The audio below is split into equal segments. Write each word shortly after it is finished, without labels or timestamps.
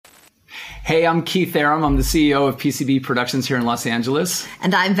Hey, I'm Keith Arem. I'm the CEO of PCB Productions here in Los Angeles.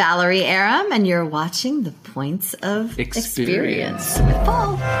 And I'm Valerie Arem, and you're watching The Points of Experience with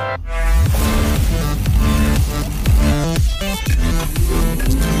Paul.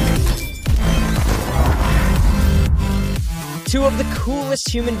 Two of the coolest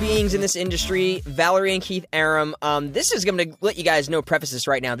human beings in this industry, Valerie and Keith Arem. This is going to let you guys know, preface this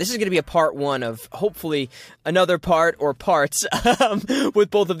right now. This is going to be a part one of hopefully another part or parts with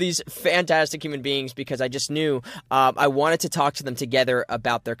both of these fantastic human beings, because I just knew I wanted to talk to them together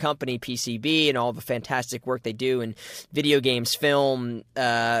about their company, PCB, and all the fantastic work they do in video games, film,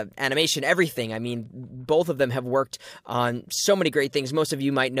 animation, everything. I mean, both of them have worked on so many great things. Most of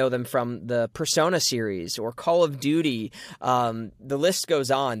you might know them from the Persona series or Call of Duty. The list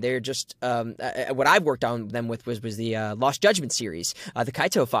goes on. They're just what I've worked on them with was the Lost Judgment series, the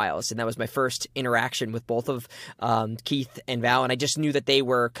Kaito Files, and that was my first interaction with both of Keith and Val, and I just knew that they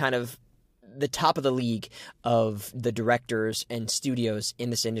were kind of the top of the league of the directors and studios in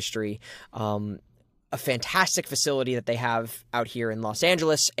this industry. A fantastic facility that they have out here in Los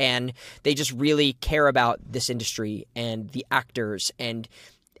Angeles, and they just really care about this industry and the actors and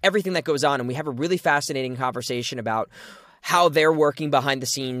everything that goes on. And we have a really fascinating conversation about how they're working behind the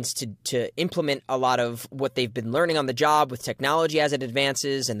scenes to implement a lot of what they've been learning on the job with technology as it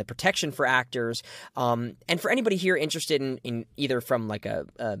advances and the protection for actors. And for anybody here interested in either from like a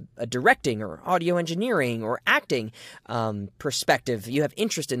directing or audio engineering or acting perspective, you have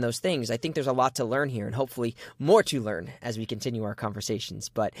interest in those things, I think there's a lot to learn here and hopefully more to learn as we continue our conversations.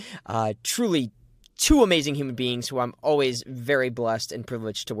 But truly, two amazing human beings who I'm always very blessed and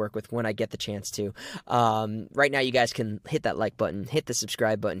privileged to work with when I get the chance to. Right now, you guys can hit that like button, hit the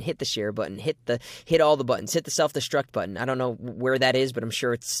subscribe button, hit the share button, hit all the buttons, hit the self-destruct button. I don't know where that is, but I'm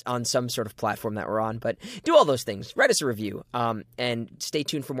sure it's on some sort of platform that we're on. But do all those things. Write us a review. And stay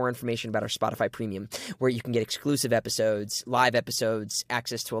tuned for more information about our Spotify Premium, where you can get exclusive episodes, live episodes,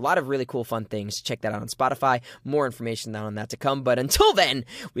 access to a lot of really cool, fun things. Check that out on Spotify. More information on that to come. But until then,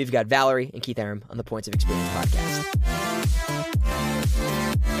 we've got Valerie and Keith Arem on the Points of Experience podcast.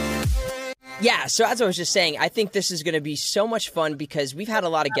 Yeah, so as I was just saying, I think this is going to be so much fun because we've had a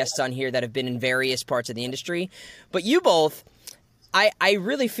lot of guests on here that have been in various parts of the industry, but you both, I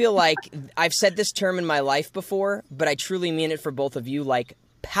really feel like I've said this term in my life before, but I truly mean it for both of you, like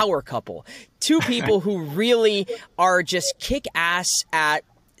power couple. Two people who really are just kick ass at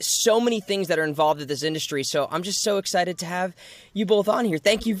so many things that are involved in this industry. So I'm just so excited to have you both on here.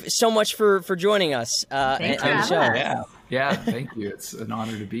 Thank you so much for joining us on the show. Yeah, thank you. It's an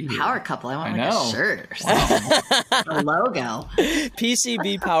honor to be here. Power couple. I want a shirt or something. A logo.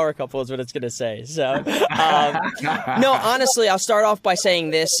 PCB power couple is what it's going to say. So, no, honestly, I'll start off by saying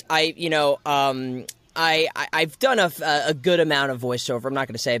this. I've done a good amount of voiceover. I'm not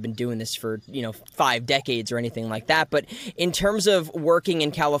going to say I've been doing this for 5 decades or anything like that, but in terms of working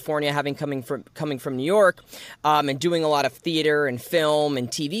in California, coming from New York, and doing a lot of theater and film and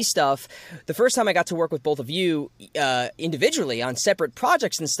TV stuff, the first time I got to work with both of you individually on separate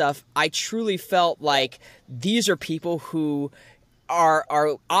projects and stuff, I truly felt like these are people who are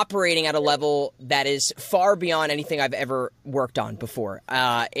operating at a level that is far beyond anything I've ever worked on before.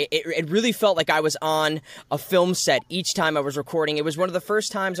 It really felt like I was on a film set each time I was recording. It was one of the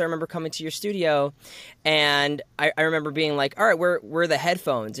first times I remember coming to your studio, and I remember being like, "All right, where are the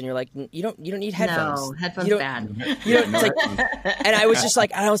headphones?" And you're like, "You don't need headphones. No, headphones bad." It's like, and I was just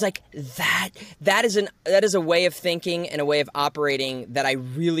like, that is a way of thinking and a way of operating that I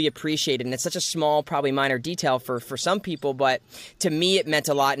really appreciated, and it's such a small, probably minor detail for some people, but to me, it meant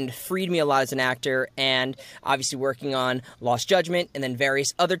a lot and freed me a lot as an actor, and obviously working on Lost Judgment and then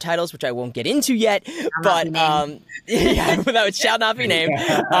various other titles, which I won't get into yet, but it shall not be named.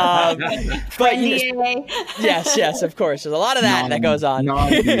 But yes, of course. There's a lot of that goes on.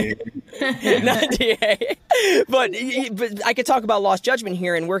 Non-DA. Non-DA. But I could talk about Lost Judgment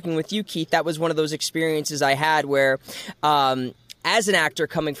here and working with you, Keith. That was one of those experiences I had where as an actor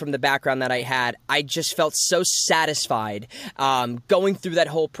coming from the background that I had, I just felt so satisfied going through that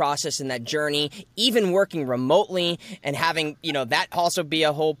whole process and that journey, even working remotely and having, that also be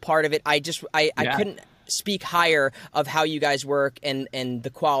a whole part of it. I couldn't speak higher of how you guys work and the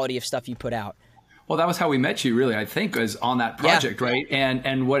quality of stuff you put out. Well, that was how we met you, really, I think, was on that project, right?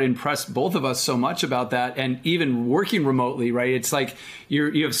 And what impressed both of us so much about that, and even working remotely, right? It's like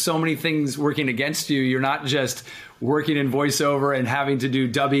you have so many things working against you. You're not just working in voiceover and having to do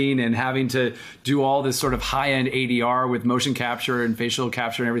dubbing and having to do all this sort of high-end ADR with motion capture and facial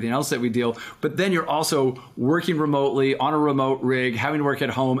capture and everything else that we deal. But then you're also working remotely on a remote rig, having to work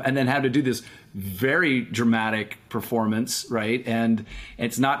at home, and then have to do this very dramatic performance, right? And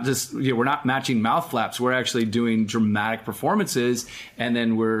it's not just, we're not matching mouth flaps. We're actually doing dramatic performances, and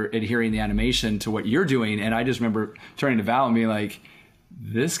then we're adhering the animation to what you're doing. And I just remember turning to Val and being like,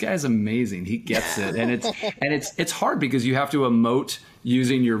 this guy's amazing. He gets it. And it's hard because you have to emote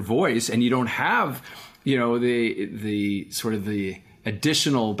using your voice, and you don't have, the sort of the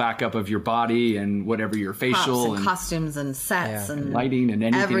additional backup of your body and whatever your facial props and costumes and sets and lighting and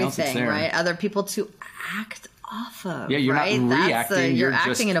anything else that's there. Right? Other people to act off of. Yeah, you're right? not reacting. You're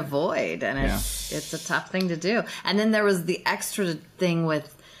acting in a void, and it's a tough thing to do. And then there was the extra thing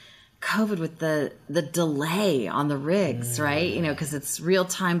with COVID, with the delay on the rigs, right? Because it's real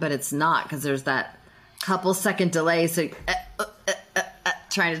time, but it's not, because there's that couple second delay. So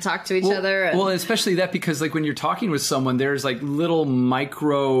trying to talk to each other. Well, especially that, because like when you're talking with someone, there's like little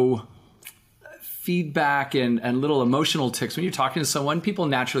micro feedback and little emotional ticks. When you're talking to someone, people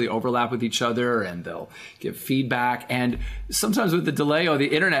naturally overlap with each other and they'll give feedback. And sometimes with the delay or the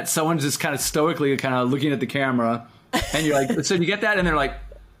internet, someone's just kind of stoically kind of looking at the camera, and you're like, so you get that, and they're like,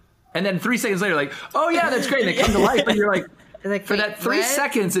 and then 3 seconds later, like, oh yeah, that's great. And they come to life, and you're like for that 3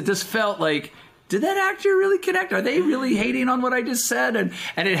 seconds, it just felt like, did that actor really connect? Are they really hating on what I just said? And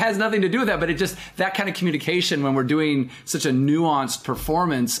it has nothing to do with that, but it just, that kind of communication when we're doing such a nuanced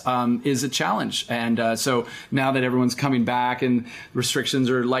performance is a challenge. And so now that everyone's coming back and restrictions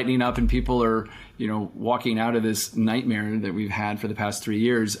are lightening up and people are, walking out of this nightmare that we've had for the past 3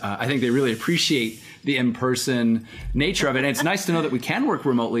 years, I think they really appreciate the in-person nature of it. And it's nice to know that we can work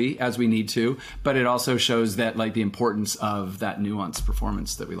remotely as we need to, but it also shows that like the importance of that nuanced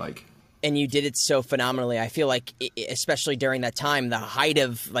performance that we like. And you did it so phenomenally. I feel like, especially during that time, the height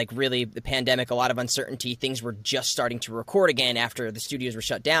of like really the pandemic, a lot of uncertainty, things were just starting to record again after the studios were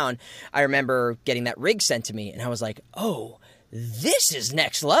shut down. I remember getting that rig sent to me, and I was like, oh, this is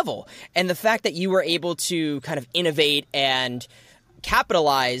next level. And the fact that you were able to kind of innovate and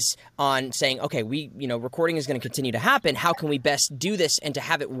capitalize on saying, okay, recording is going to continue to happen. How can we best do this? And to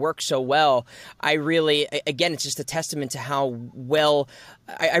have it work so well, I really, again, it's just a testament to how well,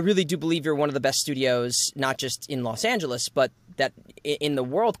 I really do believe you're one of the best studios, not just in Los Angeles, but that in the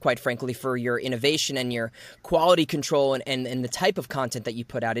world, quite frankly, for your innovation and your quality control and the type of content that you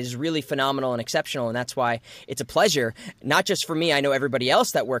put out is really phenomenal and exceptional. And that's why it's a pleasure, not just for me, I know everybody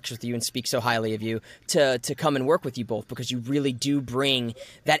else that works with you and speaks so highly of you, to come and work with you both, because you really do bring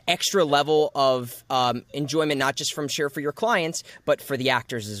that extra level of enjoyment, not just for your clients, but for the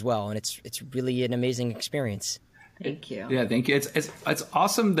actors as well. And it's really an amazing experience. Thank you. Yeah, thank you. It's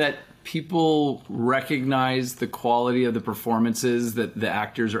awesome that people recognize the quality of the performances that the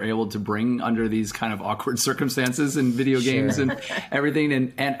actors are able to bring under these kind of awkward circumstances in video games and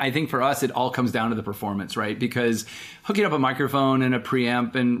everything. And I think for us, it all comes down to the performance, right? Because hooking up a microphone and a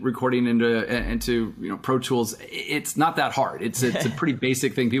preamp and recording into Pro Tools, it's not that hard. It's a pretty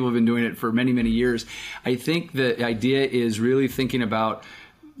basic thing. People have been doing it for many, many years. I think the idea is really thinking about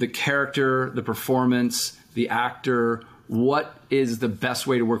the character, the performance, the actor, what is the best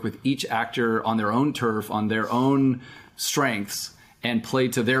way to work with each actor on their own turf, on their own strengths, and play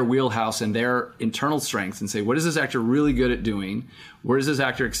to their wheelhouse and their internal strengths, and say, what is this actor really good at doing? Where does this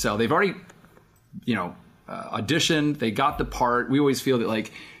actor excel? They've already, auditioned, they got the part. We always feel that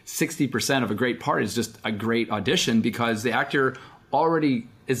like 60% of a great part is just a great audition because the actor already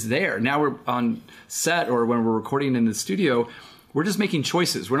is there. Now we're on set, or when we're recording in the studio, we're just making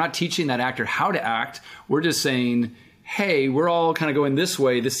choices. We're not teaching that actor how to act. We're just saying, hey, we're all kind of going this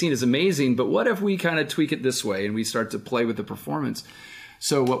way. This scene is amazing, but what if we kind of tweak it this way and we start to play with the performance?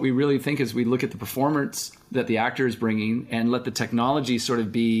 So what we really think is we look at the performance that the actor is bringing and let the technology sort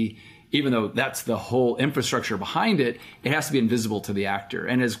of be, even though that's the whole infrastructure behind it, it has to be invisible to the actor.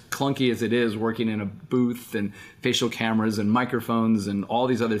 And as clunky as it is working in a booth and facial cameras and microphones and all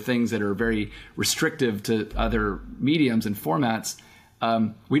these other things that are very restrictive to other mediums and formats,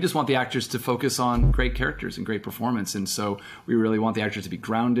 we just want the actors to focus on great characters and great performance. And so we really want the actors to be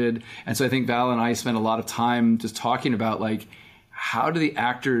grounded. And so I think Val and I spend a lot of time just talking about, like, how do the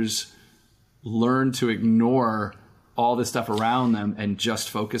actors learn to ignore all this stuff around them and just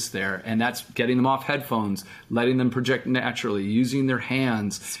focus there? And that's getting them off headphones, letting them project naturally, using their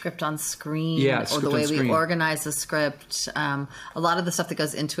hands. Script on screen, or the way we organize the script. A lot of the stuff that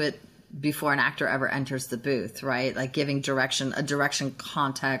goes into it before an actor ever enters the booth, right? Like giving a direction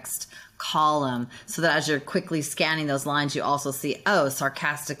context, column, so that as you're quickly scanning those lines, you also see,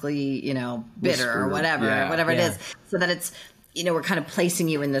 sarcastically, bitter Whisper, or whatever it is, so that it's, we're kind of placing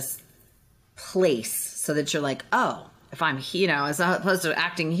you in this place so that you're like, if I'm here, as opposed to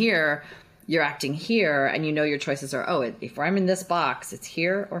acting here, you're acting here, and your choices are, if I'm in this box, it's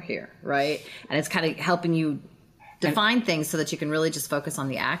here or here, right? And it's kind of helping you define things so that you can really just focus on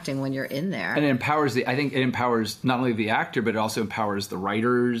the acting when you're in there. And I think it empowers not only the actor, but it also empowers the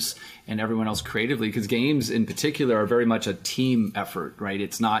writers and everyone else creatively, because games in particular are very much a team effort, right?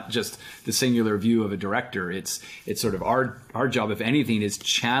 It's not just the singular view of a director. It's sort of our job, if anything, is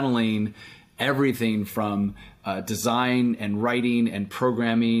channeling everything from design and writing and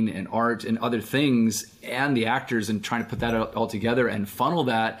programming and art and other things and the actors, and trying to put that all together and funnel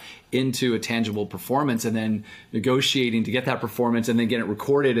that into a tangible performance, and then negotiating to get that performance and then get it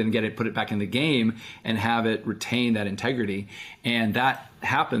recorded and put it back in the game and have it retain that integrity. And that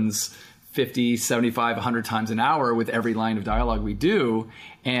happens 50, 75, 100 times an hour with every line of dialogue we do.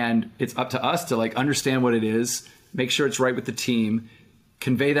 And it's up to us to understand what it is, make sure it's right with the team,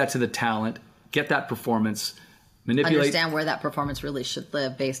 convey that to the talent, get that performance, manipulate. Understand where that performance really should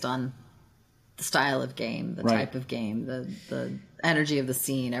live based on the style of game, the type of game, the energy of the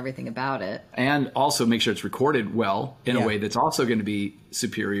scene, everything about it. And also make sure it's recorded well in a way that's also going to be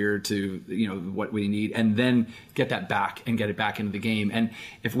superior to, what we need, and then get that back and get it back into the game. And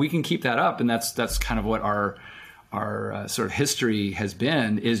if we can keep that up, and that's kind of what our sort of history has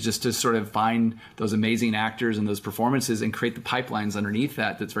been, is just to sort of find those amazing actors and those performances and create the pipelines underneath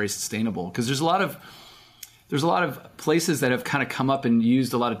that's very sustainable. Because there's a lot of places that have kind of come up and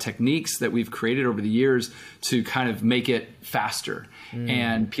used a lot of techniques that we've created over the years to kind of make it faster.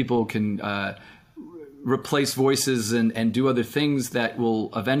 And people can replace voices and do other things that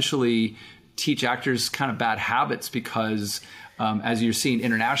will eventually teach actors kind of bad habits, because as you're seeing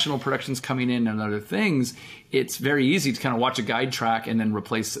international productions coming in and other things, it's very easy to kind of watch a guide track and then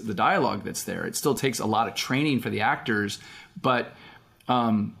replace the dialogue that's there. It still takes a lot of training for the actors, but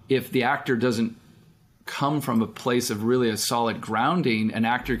if the actor doesn't come from a place of really a solid grounding, an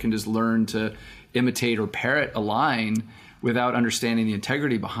actor can just learn to imitate or parrot a line without understanding the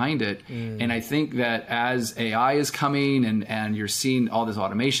integrity behind it. And I think that as AI is coming and you're seeing all this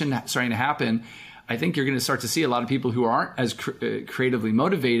automation starting to happen, I think you're going to start to see a lot of people who aren't as creatively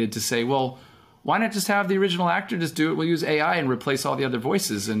motivated to say, well, why not just have the original actor just do it? We'll use AI and replace all the other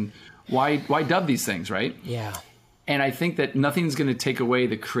voices. And why dub these things, right? Yeah. And I think that nothing's going to take away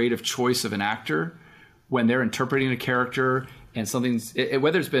the creative choice of an actor when they're interpreting a character, and something's,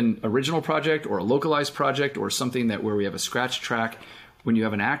 whether it's been original project or a localized project or something where we have a scratch track, when you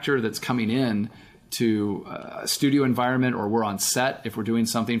have an actor that's coming in to a studio environment, or we're on set, if we're doing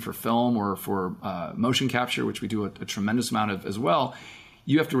something for film or for motion capture, which we do a tremendous amount of as well,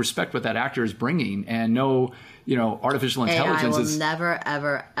 you have to respect what that actor is bringing and know, artificial intelligence AI will never,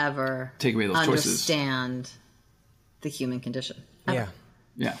 ever, ever take away those understand the human condition. Ever.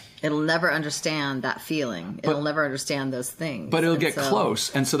 Yeah. It'll never understand that feeling. It'll never understand those things. But it'll get close.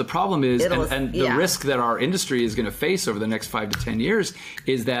 And so the problem is, and the risk that our industry is going to face over the next 5 to 10 years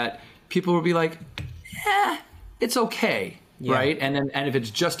is that people will be like, it's okay, right? And if it's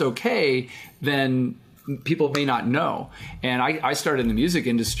just okay, then people may not know. And I started in the music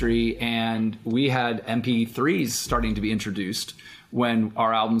industry, and we had MP3s starting to be introduced when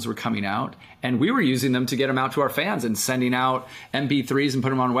our albums were coming out, and we were using them to get them out to our fans and sending out MP3s and put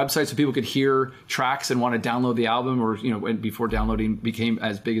them on websites so people could hear tracks and want to download the album, or before downloading became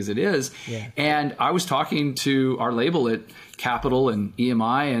as big as it is. And I was talking to our label at Capitol and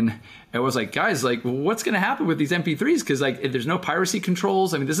EMI, and I was like, guys, what's going to happen with these MP3s? Because there's no piracy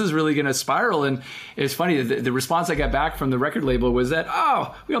controls. I mean, this is really going to spiral. And it's funny, the response I got back from the record label was that,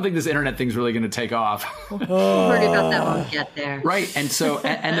 we don't think this internet thing's really going to take off. Heard about that when we get there. Right. And so,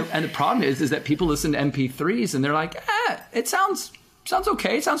 and the problem is that people listen to MP3s and they're like, it sounds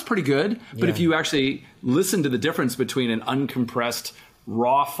okay. It sounds pretty good. But if you actually listen to the difference between an uncompressed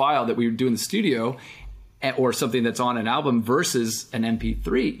raw file that we do in the studio or something that's on an album versus an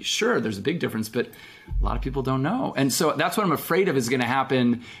MP3, sure, there's a big difference, but a lot of people don't know. And so that's what I'm afraid of is going to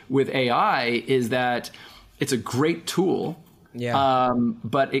happen with AI, is that it's a great tool,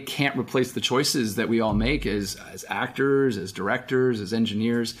 but it can't replace the choices that we all make as actors, as directors, as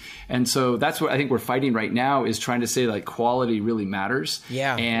engineers. And so that's what I think we're fighting right now, is trying to say quality really matters.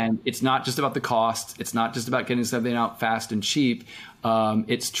 And it's not just about the cost. It's not just about getting something out fast and cheap.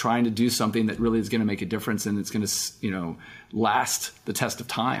 It's trying to do something that really is going to make a difference, and it's going to, last the test of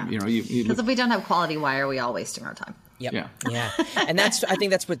time. Because if we don't have quality, why are we all wasting our time? Yeah. And I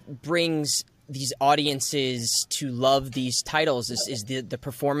think that's what brings these audiences to love these titles is the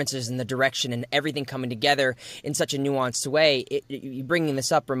performances and the direction and everything coming together in such a nuanced way. You bringing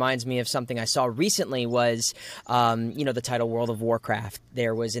this up reminds me of something I saw recently was, the title World of Warcraft.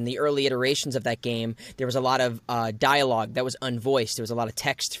 There was, in the early iterations of that game, there was a lot of dialogue that was unvoiced. There was a lot of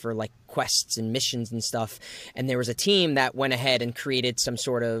text for like quests and missions and stuff. And there was a team that went ahead and created some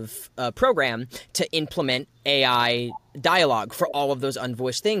sort of program to implement AI dialogue for all of those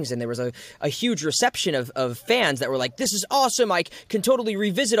unvoiced things. And there was a huge reception of fans that were like, this is awesome. I can totally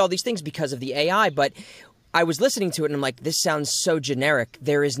revisit all these things because of the AI. But I was listening to it and I'm like, this sounds so generic.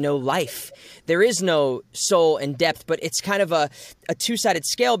 There is no life. There is no soul and depth, but it's kind of a two-sided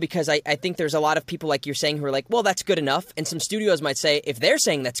scale because I think there's a lot of people like you're saying who are like, well, that's good enough. And some studios might say, if they're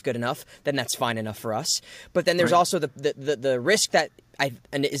saying that's good enough, then that's fine enough for us. But then there's also the risk that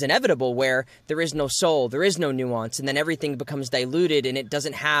is inevitable where there is no soul, there is no nuance, and then everything becomes diluted and it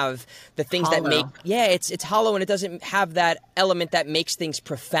doesn't have the things that make, it's hollow and it doesn't have that element that makes things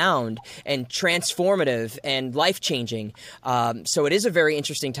profound and transformative and life-changing. So it is a very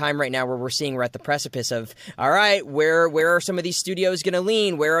interesting time right now where we're at the precipice of, all right, where are some of these studios going to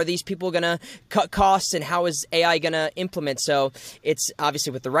lean? Where are these people going to cut costs and how is AI going to implement? So it's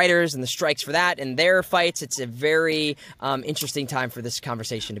obviously with the writers and the strikes for that and their fights, it's a very interesting time for this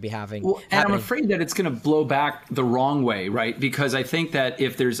conversation to be having. Well, and I'm afraid that it's going to blow back the wrong way, right? Because I think that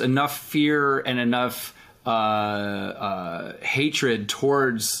if there's enough fear and enough hatred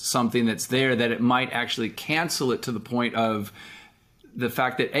towards something that's there, that it might actually cancel it to the point of the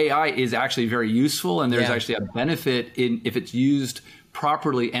fact that AI is actually very useful and there's actually a benefit in if it's used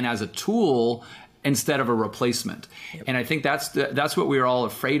properly and as a tool instead of a replacement. Yep. And I think that's what we're all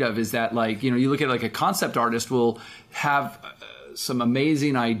afraid of is that, like, you look at like a concept artist will have some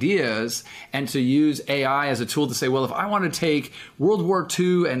amazing ideas and to use AI as a tool to say, well, if I want to take World War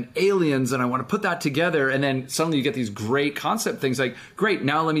II and aliens and I want to put that together, and then suddenly you get these great concept things like, great,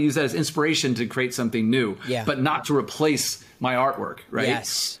 now let me use that as inspiration to create something new, but not to replace my artwork, right?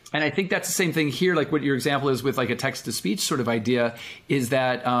 Yes. And I think that's the same thing here, like what your example is with like a text-to-speech sort of idea, is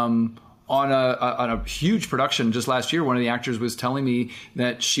that on a huge production just last year, one of the actors was telling me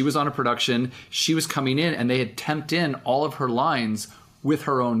that she was on a production, she was coming in, and they had temped in all of her lines with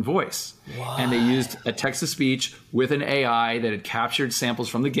her own voice. What? And they used a text-to-speech with an AI that had captured samples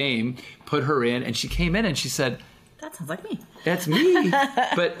from the game, put her in, and she came in and she said, that sounds like me. That's me.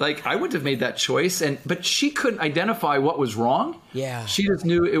 But like, I wouldn't have made that choice. But she couldn't identify what was wrong. Yeah. She just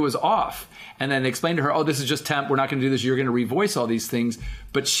knew it was off. And then they explained to her, oh, this is just temp. We're not going to do this. You're going to revoice all these things.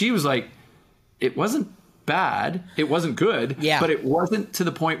 But she was like, it wasn't bad. It wasn't good. Yeah. But it wasn't to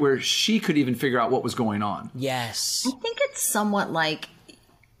the point where she could even figure out what was going on. Yes. I think it's somewhat like,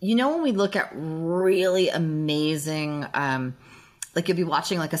 when we look at really amazing, like you'll be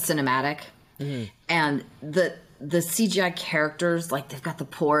watching like a cinematic and the CGI characters, like they've got the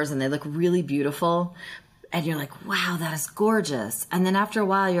pores and they look really beautiful. And you're like, wow, that is gorgeous. And then after a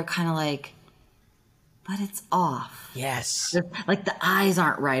while, you're kind of like, but it's off. Yes. Like the eyes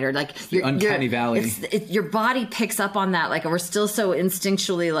aren't right, or like the uncanny valley. Your body picks up on that. Like we're still so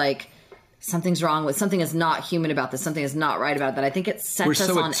instinctually like something's wrong with something is not human about this. Something is not right about that. I think it sets us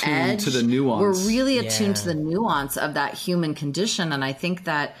on edge. To the nuance. We're really attuned to the nuance of that human condition, and I think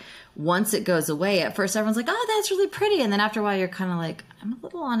that once it goes away, at first everyone's like, "Oh, that's really pretty," and then after a while, you're kind of like, "I'm a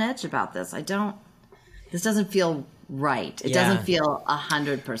little on edge about this. This doesn't feel." Right. It doesn't feel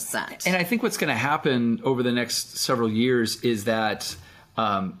 100%. And I think what's going to happen over the next several years is that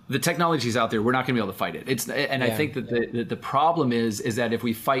the technology is out there. We're not going to be able to fight it. I think that the problem is that if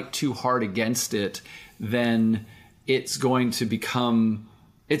we fight too hard against it, then it's going to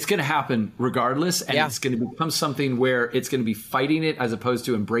happen regardless. And it's going to become something where it's going to be fighting it as opposed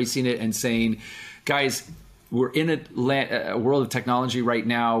to embracing it and saying, guys, we're in a world of technology right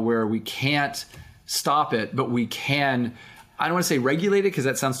now where we can't stop it, but we can, I don't want to say regulate it because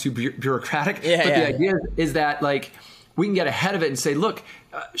that sounds too bureaucratic, the idea is that like we can get ahead of it and say, look,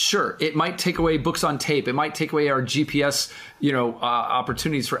 sure, it might take away books on tape. It might take away our GPS,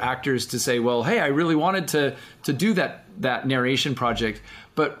 opportunities for actors to say, well, hey, I really wanted to do that narration project.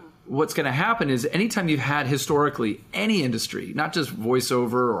 But what's going to happen is anytime you've had historically any industry, not just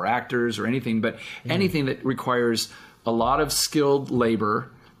voiceover or actors or anything, but anything that requires a lot of skilled labor,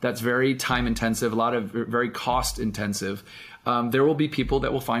 that's very time intensive, a lot of very cost intensive. There will be people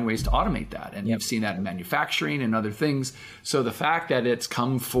that will find ways to automate that. And you've seen that in manufacturing and other things. So the fact that it's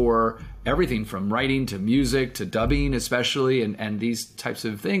come for everything from writing to music to dubbing especially and these types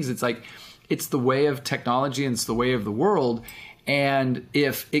of things, it's like it's the way of technology and it's the way of the world. And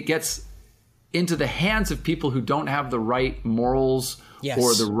if it gets into the hands of people who don't have the right morals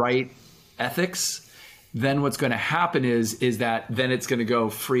or the right ethics, then what's going to happen is that then it's going to go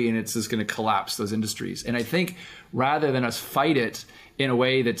free and it's just going to collapse those industries. And I think rather than us fight it in a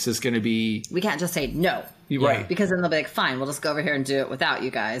way that's just going to be... We can't just say no. Right. Because then they'll be like, fine, we'll just go over here and do it without you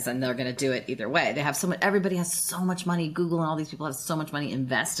guys. And they're going to do it either way. They have so much, everybody has so much money. Google and all these people have so much money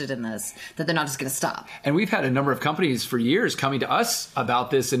invested in this that they're not just going to stop. And we've had a number of companies for years coming to us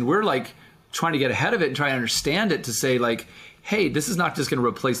about this. And we're like trying to get ahead of it and try to understand it to say like, hey, this is not just going to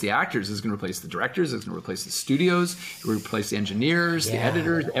replace the actors. This is going to replace the directors. It's going to replace the studios. It will replace the engineers, the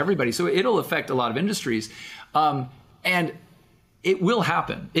editors, everybody. So it'll affect a lot of industries. And it will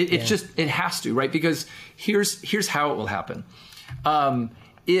happen. It's just, it has to, right? Because here's how it will happen.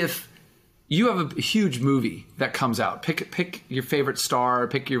 If you have a huge movie that comes out, pick your favorite star,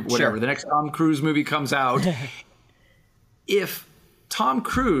 pick your whatever, the next Tom Cruise movie comes out. If Tom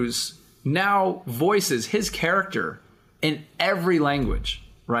Cruise now voices his character in every language,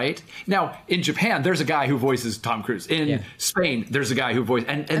 right? Now, in Japan, there's a guy who voices Tom Cruise. In Spain, there's a guy who voices...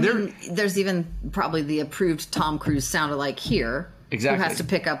 And there's even probably the approved Tom Cruise sounded like here. Exactly. Who has to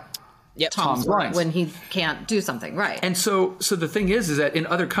pick up Tom's lines when he can't do something, right? And so the thing is that in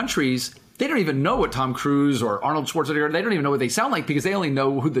other countries, they don't even know what Tom Cruise or Arnold Schwarzenegger, they don't even know what they sound like because they only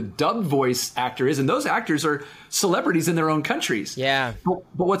know who the dubbed voice actor is. And those actors are celebrities in their own countries. Yeah.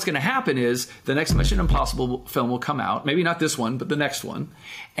 But what's going to happen is the next Mission Impossible film will come out. Maybe not this one, but the next one.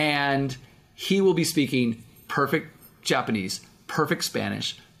 And he will be speaking perfect Japanese, perfect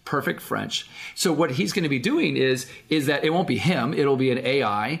Spanish, perfect French. So what he's going to be doing is that it won't be him. It'll be an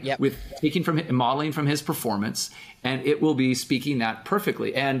AI with taking from modeling from his performance. And it will be speaking that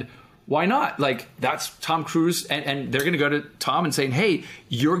perfectly. And why not? Like, that's Tom Cruise, and they're going to go to Tom and saying, hey,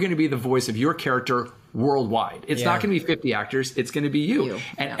 you're going to be the voice of your character worldwide. It's not going to be 50 actors. It's going to be you.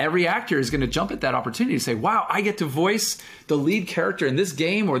 And every actor is going to jump at that opportunity to say, wow, I get to voice the lead character in this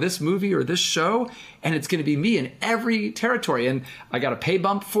game or this movie or this show, and it's going to be me in every territory. And I got a pay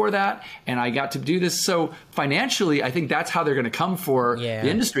bump for that, and I got to do this. So financially, I think that's how they're going to come for the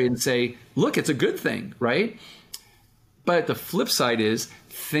industry and say, look, it's a good thing, right? But the flip side is,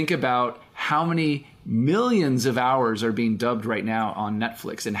 think about how many millions of hours are being dubbed right now on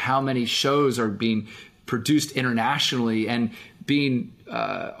Netflix and how many shows are being produced internationally and being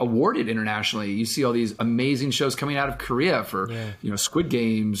awarded internationally. You see all these amazing shows coming out of Korea for Squid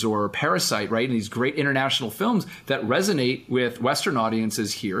Games or Parasite, right? And these great international films that resonate with Western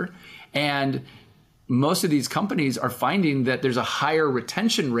audiences here. And most of these companies are finding that there's a higher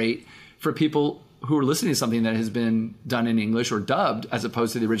retention rate for people who are listening to something that has been done in English or dubbed as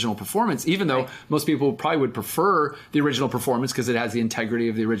opposed to the original performance, even though most people probably would prefer the original performance because it has the integrity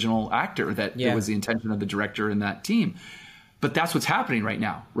of the original actor, that it was the intention of the director and that team. But that's what's happening right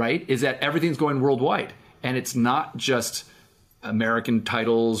now, right? Is that everything's going worldwide. And it's not just American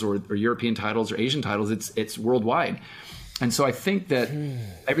titles or European titles or Asian titles, it's worldwide. And so I think that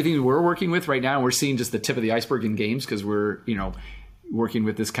everything we're working with right now, we're seeing just the tip of the iceberg in games because we're, working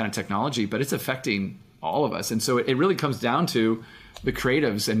with this kind of technology, but it's affecting all of us. And so it really comes down to the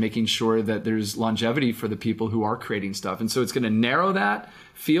creatives and making sure that there's longevity for the people who are creating stuff. And so it's going to narrow that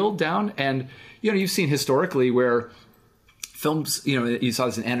field down. And, you've seen historically where films, you saw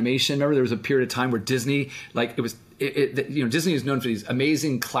this in animation. Remember there was a period of time where Disney, Disney is known for these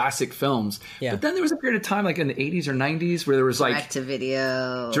amazing classic films. Yeah. But then there was a period of time like in the 80s or 90s where there was like direct to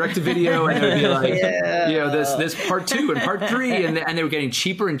video and it would be like, this part 2 and part 3 and they were getting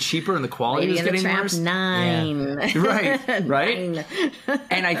cheaper and cheaper and the quality was getting worse. 9. Yeah. Right. 9.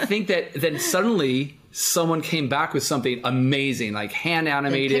 And I think that then suddenly someone came back with something amazing, like hand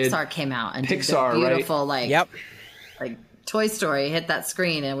animated. Pixar came out and did the beautiful, like Toy Story hit that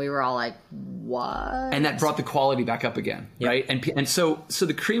screen and we were all like, what? And that brought the quality back up again, right? And so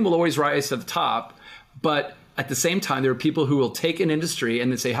the cream will always rise to the top, but at the same time, there are people who will take an industry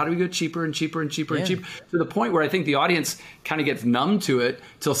and then say, how do we go cheaper and cheaper and cheaper and cheaper? To the point where I think the audience kind of gets numb to it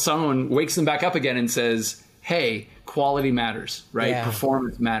till someone wakes them back up again and says, hey, quality matters, right? Yeah.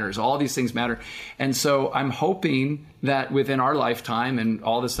 Performance matters. All these things matter. And so I'm hoping that within our lifetime and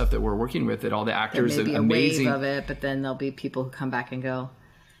all the stuff that we're working with, that all the actors there may be amazing. A wave of it, but then there'll be people who come back and go,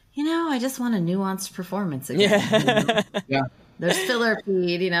 I just want a nuanced performance again. Yeah. There's filler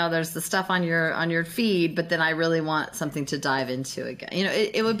feed, there's the stuff on your feed, but then I really want something to dive into again.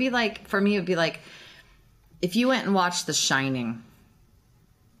 It would be like, for me, it would be like if you went and watched The Shining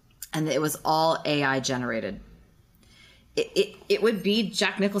and it was all AI generated. It would be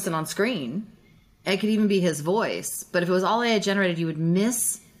Jack Nicholson on screen. It could even be his voice. But if it was all AI generated, you would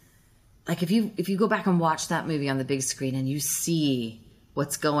miss, like if you go back and watch that movie on the big screen and you see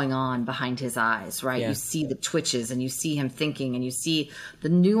what's going on behind his eyes, right? You see the twitches and you see him thinking and you see the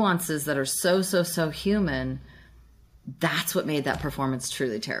nuances that are so human. That's what made that performance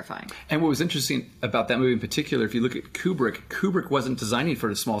truly terrifying. And what was interesting about that movie in particular, if you look at Kubrick wasn't designing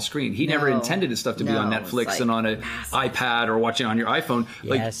for a small screen. He never intended his stuff to be on Netflix and on an iPad or watching on your iPhone.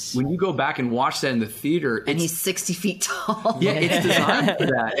 Yes. Like when you go back and watch that in the theater, and he's 60 feet tall. Yeah, it's designed for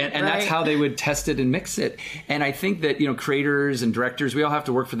that, and that's how they would test it and mix it. And I think that creators and directors, we all have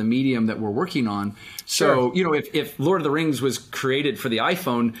to work for the medium that we're working on. So if Lord of the Rings was created for the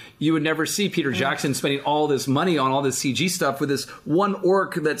iPhone, you would never see Peter Jackson spending all this money on all this CG stuff with this one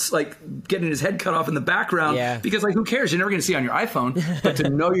orc that's like getting his head cut off in the background because like who cares, you're never going to see it on your iPhone, but to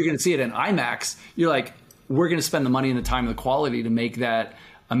know you're going to see it in IMAX, you're like, we're going to spend the money and the time and the quality to make that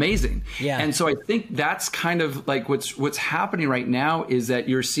amazing. And so I think that's kind of like what's happening right now is that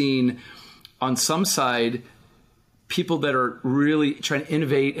you're seeing on some side people that are really trying to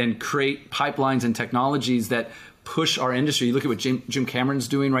innovate and create pipelines and technologies that push our industry. You look at what Jim Cameron's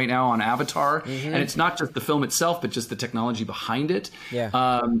doing right now on Avatar, and it's not just the film itself, but just the technology behind it.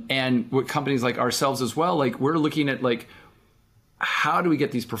 And what companies like ourselves as well, like we're looking at like, how do we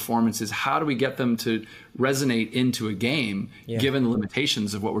get these performances? How do we get them to resonate into a game, given the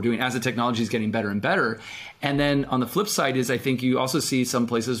limitations of what we're doing as the technology is getting better and better? And then on the flip side is I think you also see some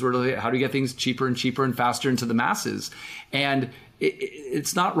places where like, how do we get things cheaper and cheaper and faster into the masses? And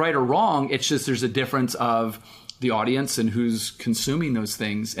it's not right or wrong. It's just there's a difference of the audience and who's consuming those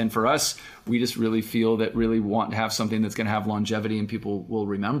things. And for us, we just really feel that really want to have something that's going to have longevity and people will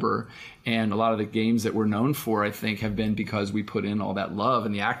remember. And a lot of the games that we're known for, I think, have been because we put in all that love,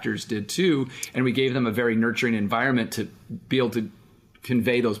 and the actors did too. And we gave them a very nurturing environment to be able to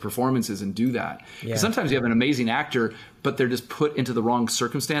convey those performances and do that. Because sometimes you have an amazing actor, but they're just put into the wrong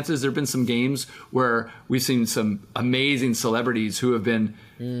circumstances. There have been some games where we've seen some amazing celebrities who have been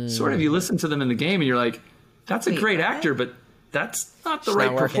sort of, you listen to them in the game and you're like, that's a great actor, but that's not the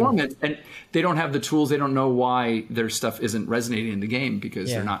right performance. And they don't have the tools. They don't know why their stuff isn't resonating in the game because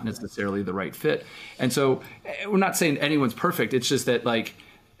they're not necessarily the right fit. And so we're not saying anyone's perfect. It's just that like,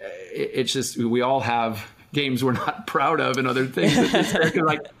 it's just, we all have games we're not proud of and other things that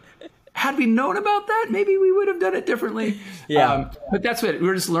like, had we known about that, maybe we would have done it differently. But that's what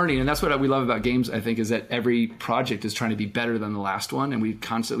we're just learning. And that's what we love about games, I think, is that every project is trying to be better than the last one. And we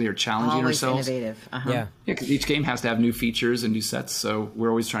constantly are challenging ourselves. Innovative. Because each game has to have new features and new sets. So we're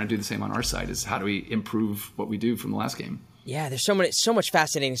always trying to do the same on our side, is how do we improve what we do from the last game? Yeah, there's so much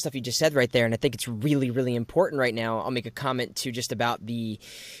fascinating stuff you just said right there, and I think it's really, really important right now. I'll make a comment too just about the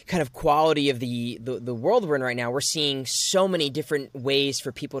kind of quality of the world we're in right now. We're seeing so many different ways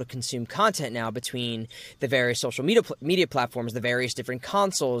for people to consume content now between the various social media platforms, the various different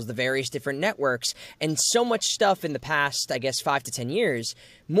consoles, the various different networks, and so much stuff in the past, I guess, 5 to 10 years.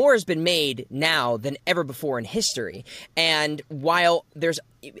 More has been made now than ever before in history. And while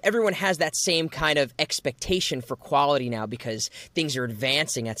everyone has that same kind of expectation for quality now because things are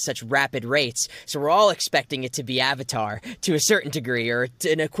advancing at such rapid rates. So we're all expecting it to be Avatar to a certain degree or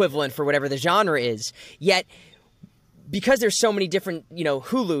an equivalent for whatever the genre is. Yet, because there's so many different,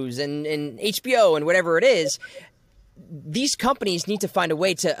 Hulus and HBO and whatever it is, these companies need to find a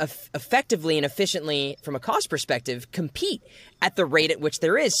way to effectively and efficiently, from a cost perspective, compete at the rate at which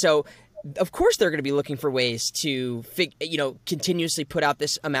there is. So, of course, they're going to be looking for ways to, continuously put out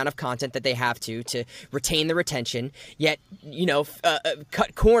this amount of content that they have to retain the retention, yet,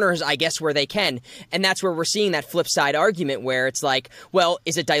 cut corners, I guess, where they can. And that's where we're seeing that flip side argument where it's like, well,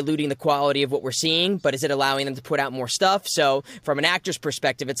 is it diluting the quality of what we're seeing, but is it allowing them to put out more stuff? So from an actor's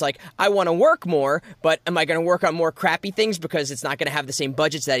perspective, it's like, I want to work more, but am I going to work on more crappy things because it's not going to have the same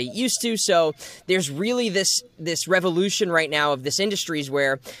budgets that it used to? So there's really this revolution right now of this industries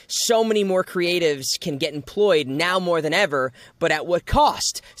where so many more creatives can get employed now more than ever, but at what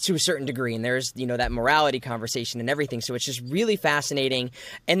cost to a certain degree? And there's, that morality conversation and everything. So it's just really fascinating.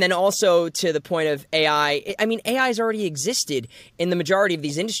 And then also to the point of AI, AI has already existed in the majority of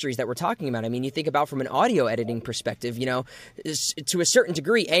these industries that we're talking about. You think about from an audio editing perspective, to a certain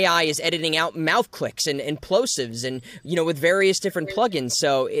degree, AI is editing out mouth clicks and plosives and, with various different plugins.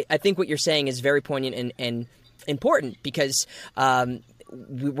 So I think what you're saying is very poignant and important because,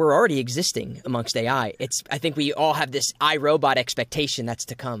 we're already existing amongst AI. I think we all have this iRobot expectation that's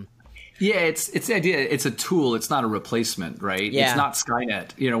to come. Yeah, it's the idea. It's a tool. It's not a replacement, right? Yeah. It's not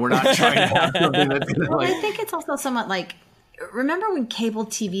Skynet. We're not trying to have something that's going to I think it's also somewhat like, remember when cable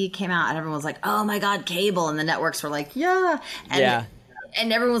TV came out and everyone was like, oh my God, cable. And the networks were like, yeah.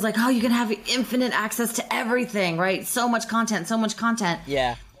 And everyone was like, oh, you can have infinite access to everything, right? So much content.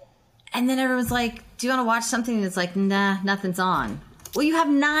 Yeah. And then everyone's like, do you want to watch something? And it's like, nah, nothing's on. well, you have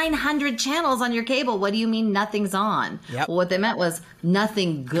 900 channels on your cable. What do you mean nothing's on? Yep. Well, what they meant was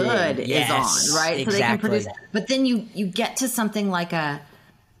nothing good is on, right? Exactly. So they can produce. But then you get to something like a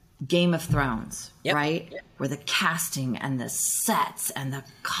Game of Thrones, right? Where the casting and the sets and the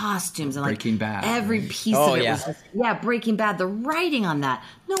costumes and Breaking Bad, every piece of it was just, Breaking Bad. The writing on that,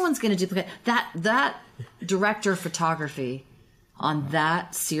 no one's going to duplicate that director of photography on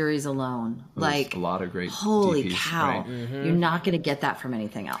that series alone. Like a lot of great holy DPs, cow, right? You're not going to get that from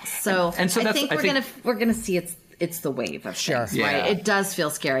anything else. So, I think we're gonna see it's the wave of things, right? It does feel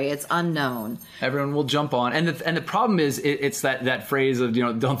scary. It's unknown. Everyone will jump on, and the problem is it's that phrase of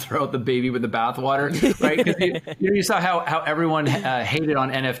don't throw out the baby with the bathwater, right? Because you saw how everyone hated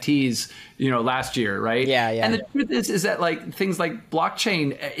on NFTs, last year, right? Yeah. And the truth is that like things like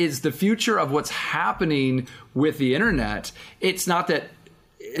blockchain is the future of what's happening with the internet. It's not that.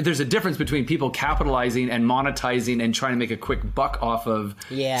 There's a difference between people capitalizing and monetizing and trying to make a quick buck off of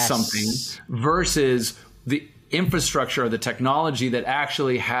something versus the infrastructure or the technology that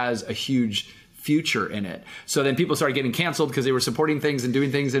actually has a huge future in it. So then people started getting canceled because they were supporting things and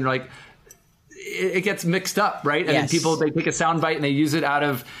doing things, and like it gets mixed up, right? And then people, they take a soundbite and they use it out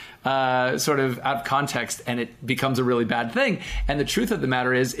of out of context, and it becomes a really bad thing. And the truth of the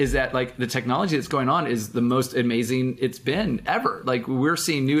matter is that like the technology that's going on is the most amazing it's been ever. Like we're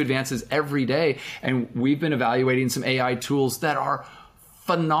seeing new advances every day, and we've been evaluating some AI tools that are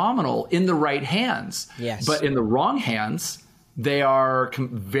phenomenal in the right hands. Yes. But in the wrong hands, they are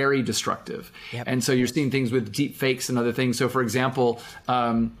very destructive. Yep. And so you're seeing things with deep fakes and other things. So for example,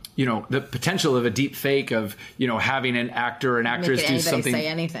 the potential of a deep fake of, having an actor or an actress do something. Say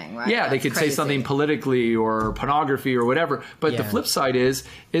anything, right? Yeah, That's they could crazy. say something politically or pornography or whatever. But the flip side is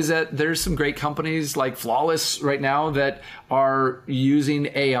that there's some great companies like Flawless right now that are using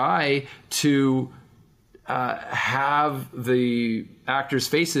AI to have the actors'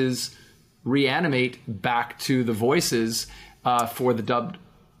 faces reanimate back to the voices for the dubbed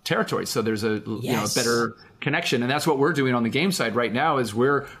territory. So there's a better connection, and that's what we're doing on the game side right now. Is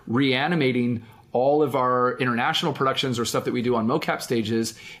we're reanimating all of our international productions or stuff that we do on mocap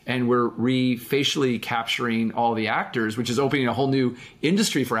stages, and we're facially capturing all the actors, which is opening a whole new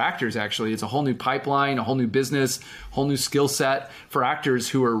industry for actors. Actually, it's a whole new pipeline, a whole new business, whole new skill set for actors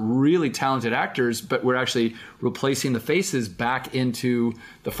who are really talented actors, but we're actually replacing the faces back into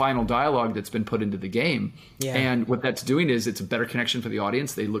the final dialogue that's been put into the game. Yeah. And what that's doing is it's a better connection for the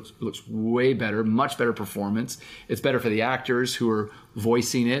audience. They looks way better, much better performance. It's better for the actors who are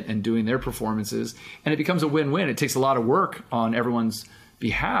voicing it and doing their performances. And it becomes a win-win. It takes a lot of work on everyone's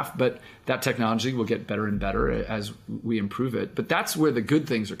behalf, but that technology will get better and better as we improve it. But that's where the good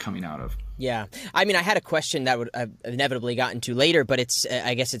things are coming out of. Yeah. I mean, I had a question that would have inevitably gotten to later, but it's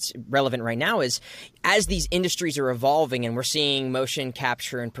I guess it's relevant right now, is as these industries are evolving and we're seeing motion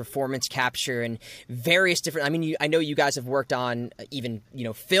capture and performance capture and various different, I mean, I know you guys have worked on even,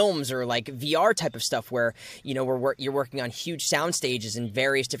 films or like VR type of stuff where, you're working on huge sound stages in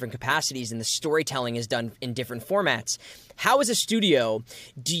various different capacities and the storytelling is done in different formats. How, as a studio,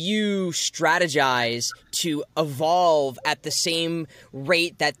 do you strategize to evolve at the same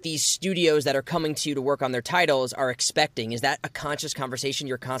rate that these studios that are coming to you to work on their titles are expecting? Is that a conscious conversation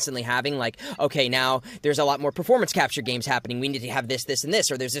you're constantly having? Like, okay, now there's a lot more performance capture games happening. We need to have this, this, and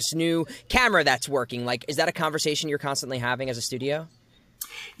this. Or there's this new camera that's working. Like, is that a conversation you're constantly having as a studio?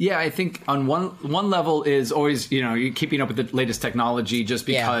 Yeah, I think on one level is always, you're keeping up with the latest technology just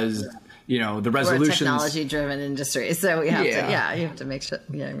because... the resolution. We're a technology-driven industry, so we have to. You have to make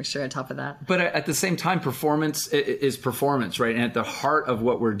sure on top of that. But at the same time, performance is performance, right? And at the heart of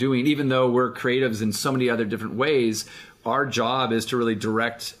what we're doing, even though we're creatives in so many other different ways, our job is to really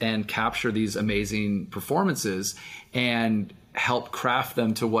direct and capture these amazing performances and help craft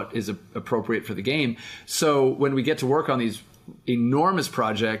them to what is appropriate for the game. So when we get to work on these enormous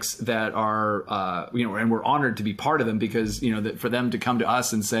projects that are, and we're honored to be part of them because, that for them to come to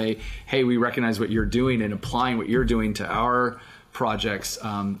us and say, hey, we recognize what you're doing and applying what you're doing to our projects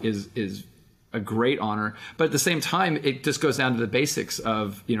is a great honor. But at the same time, it just goes down to the basics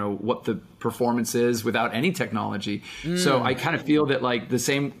of, what the performance is without any technology. So I kind of feel that like the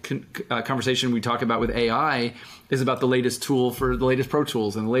same conversation we talk about with AI is about the latest tool for the latest Pro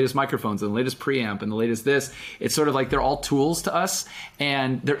Tools and the latest microphones and the latest preamp and the latest this. It's sort of like they're all tools to us,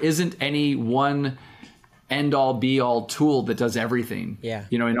 and there isn't any one end all be all tool that does everything. Yeah.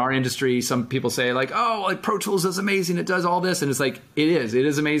 You know, in our industry, some people say like, oh, like Pro Tools is amazing. It does all this. And it's like, it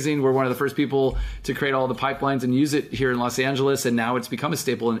is amazing. We're one of the first people to create all the pipelines and use it here in Los Angeles. And now it's become a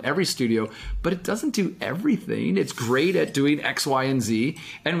staple in every studio, but it doesn't do everything. It's great at doing X, Y, and Z.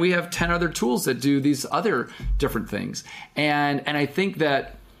 And we have 10 other tools that do these other different things. And I think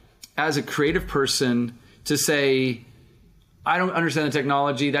that as a creative person to say, I don't understand the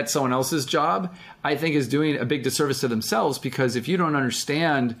technology, that's someone else's job, I think is doing a big disservice to themselves, because if you don't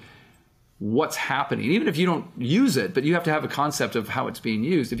understand what's happening, even if you don't use it, but you have to have a concept of how it's being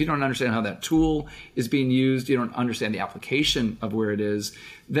used. If you don't understand how that tool is being used, you don't understand the application of where it is,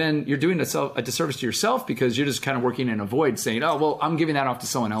 then you're doing a disservice to yourself, because you're just kind of working in a void saying, oh, well, I'm giving that off to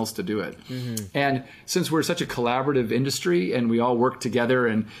someone else to do it. Mm-hmm. And since we're such a collaborative industry and we all work together,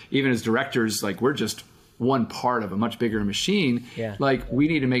 and even as directors, like we're just one part of a much bigger machine. Yeah. Like we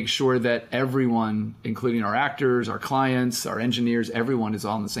need to make sure that everyone, including our actors, our clients, our engineers, everyone is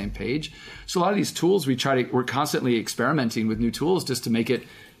all on the same page. So a lot of these tools, we're constantly experimenting with new tools just to make it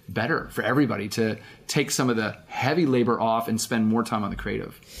better for everybody, to take some of the heavy labor off and spend more time on the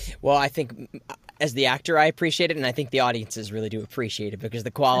creative. Well, I think as the actor, I appreciate it, and I think the audiences really do appreciate it, because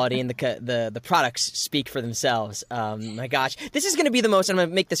the quality and the products speak for themselves. My gosh, this is going to be the most, I'm going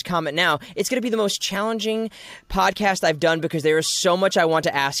to make this comment now, it's going to be the most challenging podcast I've done, because there is so much I want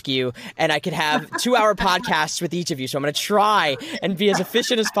to ask you, and I could have 2-hour podcasts with each of you, so I'm going to try and be as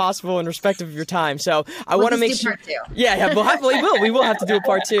efficient as possible in respect of your time. So I want to make sure. Part 2. Yeah, we will have to do a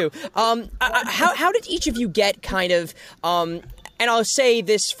part 2. How did each of you get kind of, and I'll say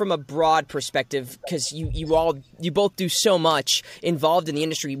this from a broad perspective, because you both do so much involved in the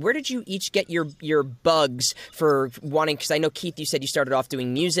industry. Where did you each get your bugs for wanting? Because I know, Keith, you said you started off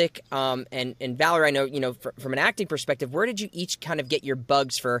doing music, and Valerie, I know, from an acting perspective, where did you each kind of get your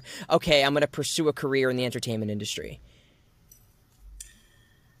bugs for? Okay, I'm going to pursue a career in the entertainment industry.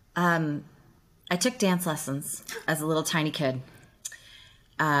 I took dance lessons as a little tiny kid,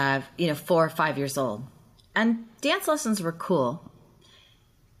 4 or 5 years old, and dance lessons were cool.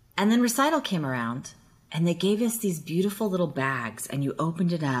 And then recital came around, and they gave us these beautiful little bags, and you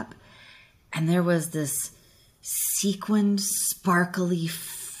opened it up, and there was this sequined, sparkly,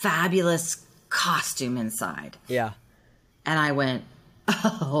 fabulous costume inside. Yeah. And I went,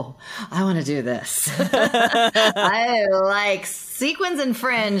 oh, I want to do this. I like sequins and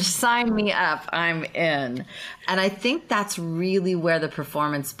fringe. Sign me up. I'm in. And I think that's really where the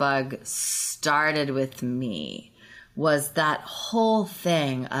performance bug started with me. Was that whole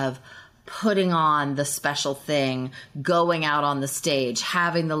thing of putting on the special thing, going out on the stage,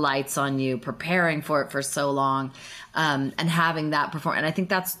 having the lights on you, preparing for it for so long, and having that perform. And I think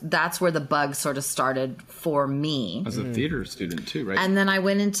that's where the bug sort of started for me. As a theater student too, right? And then I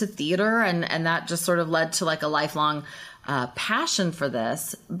went into theater, and that just sort of led to like a lifelong passion for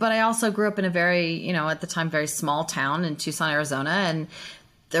this. But I also grew up in a very, at the time, very small town in Tucson, Arizona, and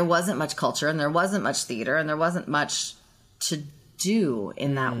there wasn't much culture, and there wasn't much theater, and there wasn't much to do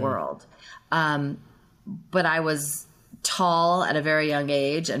in that world. But I was tall at a very young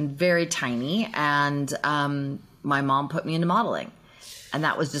age and very tiny, and my mom put me into modeling. And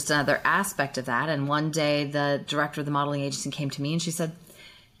that was just another aspect of that. And one day the director of the modeling agency came to me and she said,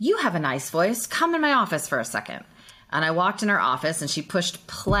 "You have a nice voice. Come in my office for a second." And I walked in her office, and she pushed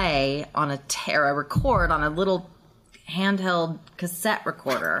play on a record on a little handheld cassette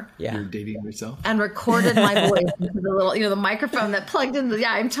recorder. Yeah. You're dating yourself. And recorded my voice into the little, the microphone that plugged in.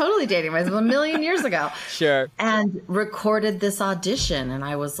 I'm totally dating myself, a million years ago. Sure. And recorded this audition. And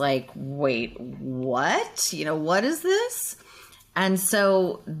I was like, wait, what? What is this? And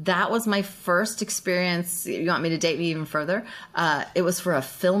so that was my first experience. You want me to date me even further? It was for a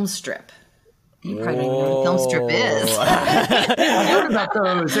film strip. You probably don't even know what a film strip is. I heard about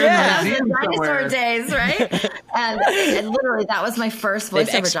those. Yeah, the dinosaur days, right? And literally, that was my first voiceover job.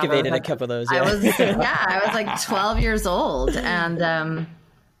 They've excavated a couple of those. Yeah. I was like 12 years old, and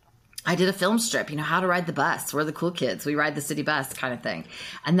I did a film strip. How to ride the bus. We're the cool kids. We ride the city bus, kind of thing.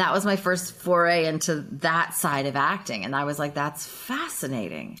 And that was my first foray into that side of acting. And I was like, that's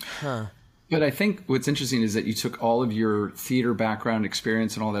fascinating. Huh. But I think what's interesting is that you took all of your theater background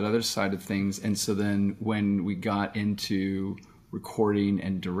experience and all that other side of things. And so then when we got into recording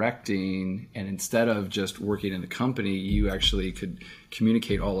and directing, and instead of just working in the company, you actually could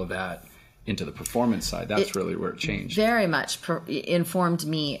communicate all of that into the performance side. That's really where it changed. Very much informed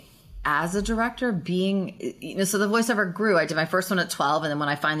me as a director, being, so the voiceover grew. I did my first one at 12. And then when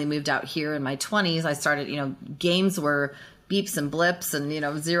I finally moved out here in my 20s, I started, games were beeps and blips and,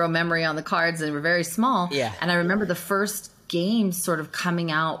 zero memory on the cards, and they were very small. Yeah. And I remember the first games sort of coming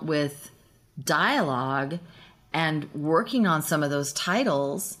out with dialogue and working on some of those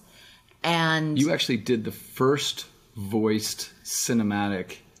titles. And you actually did the first voiced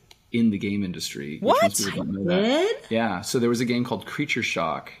cinematic in the game industry. What? Most people don't know that. Yeah. So there was a game called Creature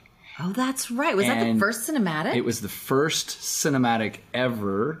Shock. Oh, that's right. Was that the first cinematic? It was the first cinematic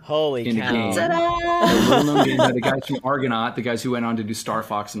ever. Holy in cow. a game. Ta-da! A little-known game by the guys from Argonaut, the guys who went on to do Star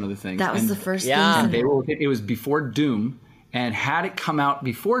Fox and other things. That was and, the first yeah. thing. and it was before Doom, and had it come out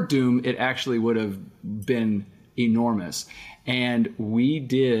before Doom, it actually would have been enormous. And we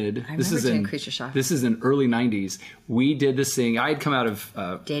did. I remember doing Creature Shock. This is in early '90s. We did this thing. I had come out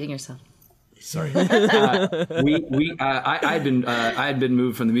of Dating yourself. Sorry. I had been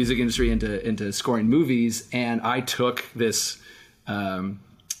moved from the music industry into scoring movies, and I took this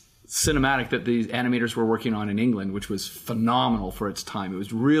cinematic that these animators were working on in England, which was phenomenal for its time. It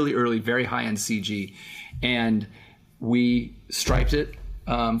was really early, very high-end CG, and we striped it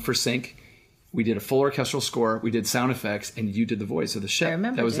for sync. We did a full orchestral score. We did sound effects, and you did the voice of the ship. I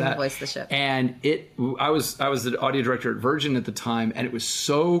remember that was doing that. the voice of the ship. And I was the audio director at Virgin at the time, and it was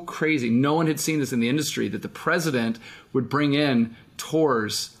so crazy. No one had seen this in the industry that the president would bring in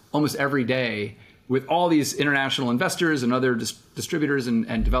tours almost every day with all these international investors and other distributors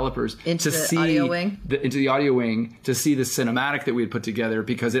and developers into to the see audio wing? into the audio wing to see the cinematic that we had put together,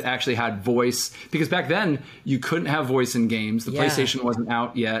 because it actually had voice. Because back then you couldn't have voice in games. The PlayStation wasn't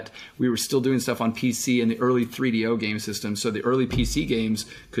out yet. We were still doing stuff on PC and the early 3DO game system. So the early PC games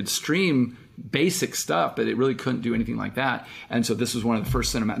could stream basic stuff, but it really couldn't do anything like that. And so this was one of the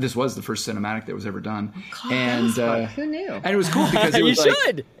first cinematic. This was the first cinematic that was ever done. And who knew? And it was cool because it was you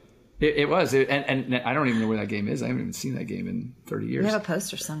should. It was, and I don't even know where that game is. I haven't even seen that game in 30 years. We have a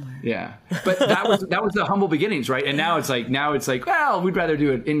poster somewhere. Yeah, but that was the humble beginnings, right? And now it's like, well, we'd rather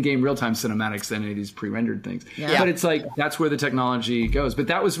do it in-game real-time cinematics than any of these pre-rendered things. Yeah. But it's like that's where the technology goes. But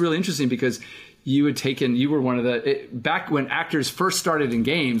that was really interesting because you were one of back when actors first started in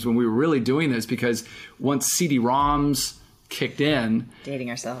games, when we were really doing this, because once CD-ROMs kicked in. Dating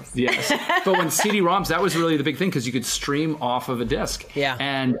ourselves. Yes. But when CD-ROMs, that was really the big thing, because you could stream off of a disc. Yeah.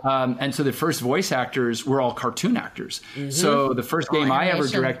 And so the first voice actors were all cartoon actors. Mm-hmm. So the first game I ever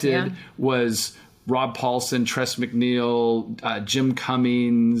directed was Rob Paulson, Tress MacNeille, Jim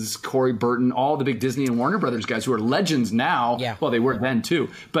Cummings, Corey Burton, all the big Disney and Warner Brothers guys who are legends now. Yeah. Well, they were then too.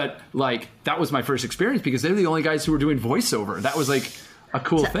 But like that was my first experience because they were the only guys who were doing voiceover. That was like a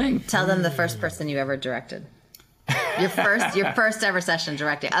cool thing. Tell them the first person you ever directed. Your first ever session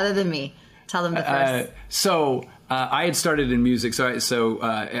directing, other than me. Tell them the first. I had started in music, so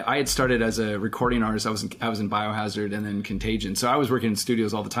I had started as a recording artist. I was in Biohazard and then Contagion. So I was working in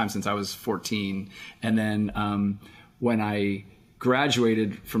studios all the time since I was 14. And then when I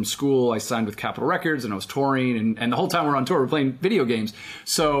graduated from school, I signed with Capitol Records and I was touring, and the whole time we're on tour, we're playing video games.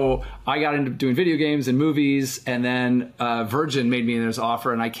 So I got into doing video games and movies, and then Virgin made me this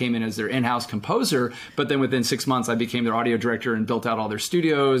offer, and I came in as their in-house composer. But then within 6 months, I became their audio director and built out all their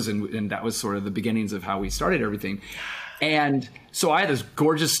studios, and that was sort of the beginnings of how we started everything. And so I had this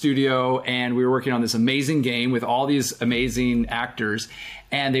gorgeous studio, and we were working on this amazing game with all these amazing actors.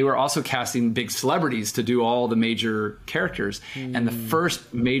 And they were also casting big celebrities to do all the major characters. And the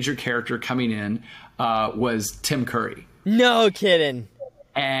first major character coming in was Tim Curry. No kidding.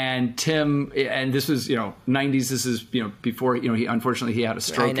 And Tim, and this was, 90s. This is, before, he unfortunately he had a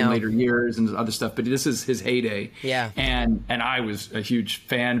stroke in later years and other stuff. But this is his heyday. Yeah. And I was a huge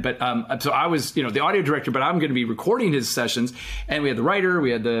fan. But so I was, the audio director, but I'm going to be recording his sessions. And we had the writer,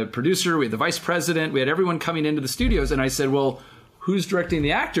 we had the producer, we had the vice president, we had everyone coming into the studios. And I said, well, who's directing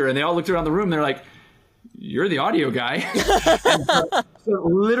the actor? And they all looked around the room. And they're like, you're the audio guy. so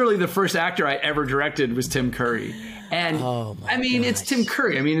literally the first actor I ever directed was Tim Curry. And it's Tim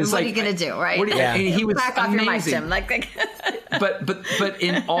Curry. I mean, it's what like, are you going to do, right? And he was back amazing. off your mic, Tim. But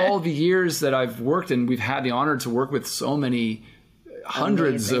in all the years that I've worked, and we've had the honor to work with so many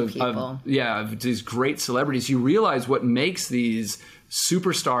hundreds of these great celebrities, you realize what makes these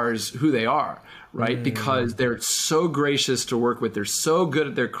superstars who they are. Right? Because they're so gracious to work with. They're so good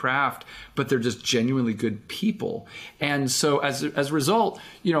at their craft, but they're just genuinely good people. And so as a result,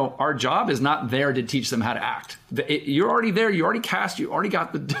 our job is not there to teach them how to act. You're already there. You already cast. You already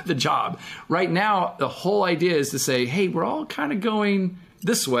got the job. Right now, the whole idea is to say, hey, we're all kind of going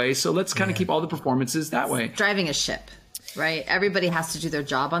this way, so let's kind of keep all the performances that way. Driving a ship, right? Everybody has to do their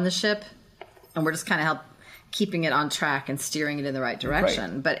job on the ship, and we're just kind of keeping it on track and steering it in the right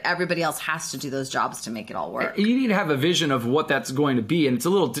direction. Right. But everybody else has to do those jobs to make it all work. You need to have a vision of what that's going to be. And it's a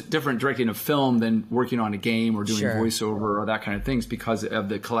little different directing a film than working on a game or doing voiceover or that kind of things because of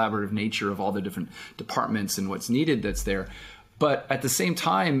the collaborative nature of all the different departments and what's needed that's there. But at the same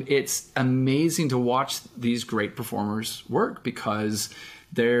time, it's amazing to watch these great performers work, because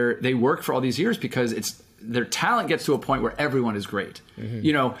they work for all these years because their talent gets to a point where everyone is great.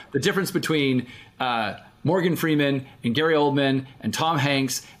 You know, the difference between Morgan Freeman and Gary Oldman and Tom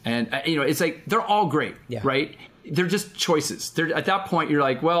Hanks, and you know, it's like they're all great, right? They're just choices. At that point, you're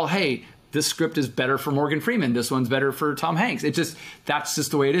like, well, hey, this script is better for Morgan Freeman. This one's better for Tom Hanks. That's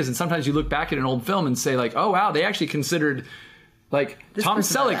just the way it is. And sometimes you look back at an old film and say like, oh wow, they actually considered like this Tom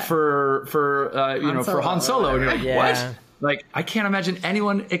Selleck for Han Solo. And you're like, what? Like, I can't imagine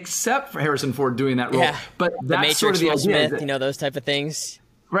anyone except for Harrison Ford doing that role. But that's the Matrix, sort of the Will idea. Smith, you know, those type of things.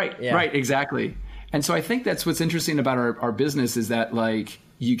 Right, right, exactly. And so I think that's what's interesting about our business, is that like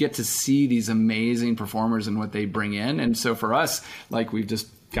you get to see these amazing performers and what they bring in. And so for us, like, we've just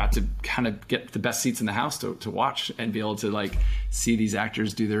got to kind of get the best seats in the house to watch and be able to like see these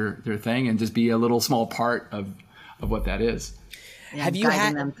actors do their thing and just be a little small part of what that is. Yeah, have you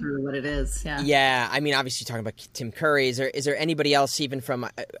guiding them through what it is? Yeah. I mean, obviously, you're talking about Tim Curry. Is there anybody else, even from?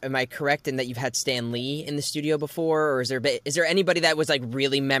 Am I correct in that you've had Stan Lee in the studio before, or is there anybody that was like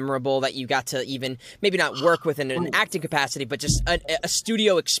really memorable that you got to even maybe not work with in an acting capacity, but just a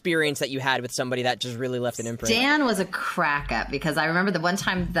studio experience that you had with somebody that just really left an imprint? Stan was a crack up, because I remember the one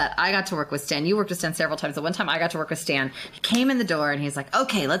time that I got to work with Stan. You worked with Stan several times. The one time I got to work with Stan, he came in the door and he's like,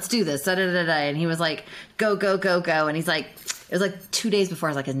 "Okay, let's do this." And he was like, "Go, go, go, go!" And he's like. It was like 2 days before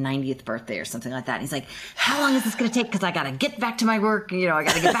his 90th birthday or something like that. And he's like, "How long is this going to take? Because I got to get back to my work. You know, I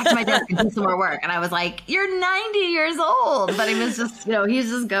got to get back to my desk and do some more work." And I was like, "You're 90 years old." But he was just, you know, he's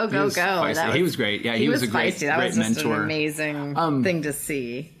just go, go, go. He was great. Yeah, he was a great mentor. That was just an amazing thing to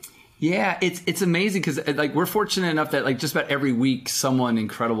see. Yeah, it's amazing because like we're fortunate enough that like just about every week someone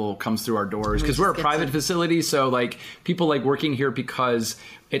incredible comes through our doors, because we're a private facility. So like people like working here because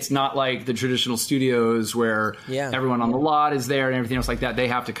it's not like the traditional studios where everyone on the lot is there and everything else like that. They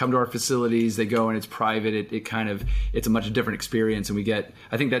have to come to our facilities. They go and it's private. It's a much different experience, and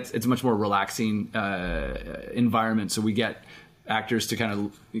I think it's a much more relaxing environment. So we get actors to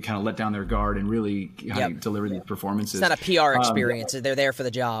kind of let down their guard and really deliver these performances. It's not a PR experience. They're there for the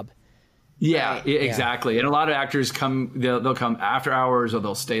job. Yeah, right. Exactly. And a lot of actors they'll come after hours, or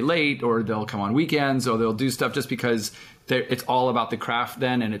they'll stay late, or they'll come on weekends, or they'll do stuff just because it's all about the craft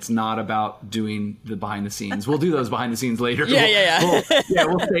then, and it's not about doing the behind the scenes. We'll do those behind the scenes later.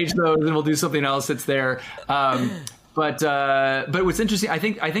 We'll stage those and we'll do something else that's there. But what's interesting, I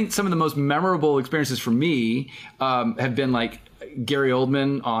think some of the most memorable experiences for me have been like Gary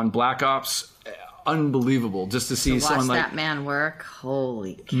Oldman on Black Ops. Unbelievable just to see someone like that man work.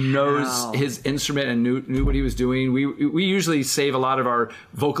 Holy cow. Knows his instrument and knew what he was doing. We usually save a lot of our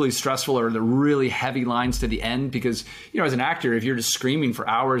vocally stressful or the really heavy lines to the end, because you know, as an actor, if you're just screaming for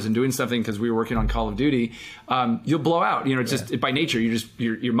hours and doing something, because we were working on Call of Duty, you'll blow out. You know, just by nature,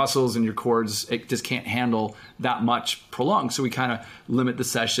 your muscles and your cords, it just can't handle that much prolonged. So we kind of limit the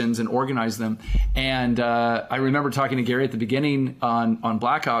sessions and organize them. And I remember talking to Gary at the beginning on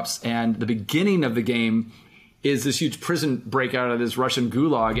Black Ops, and the beginning of the game is this huge prison break out of this Russian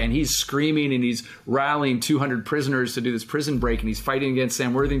gulag, and he's screaming and he's rallying 200 prisoners to do this prison break, and he's fighting against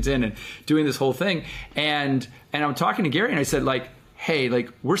Sam Worthington and doing this whole thing. And I'm talking to Gary, and I said, like, hey,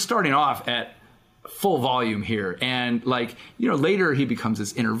 like, we're starting off at full volume here, and like, you know, later he becomes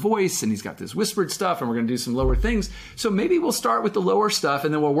this inner voice and he's got this whispered stuff, and we're going to do some lower things, so maybe we'll start with the lower stuff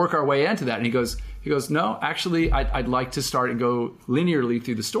and then we'll work our way into that. And he goes, no, actually I'd like to start and go linearly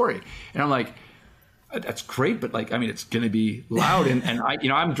through the story. And I'm like, that's great, but like, I mean, it's going to be loud, and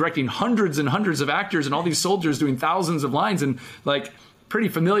I'm directing hundreds and hundreds of actors and all these soldiers doing thousands of lines, and like pretty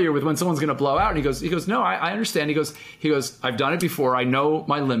familiar with when someone's going to blow out. And he goes, no, I understand. He goes, I've done it before. I know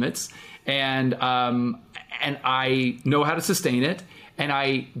my limits, and I know how to sustain it, and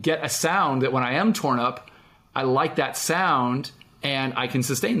I get a sound that when I am torn up, I like that sound, and I can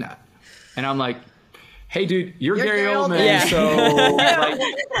sustain that. And I'm like, hey, dude, you're Gary Oldman. Yeah. So,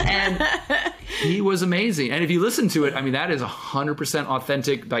 and he was amazing. And if you listen to it, I mean, that is 100%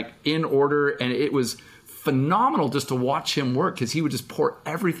 authentic, like in order. And it was phenomenal just to watch him work, because he would just pour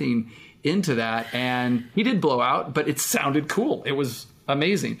everything into that. And he did blow out, but it sounded cool. It was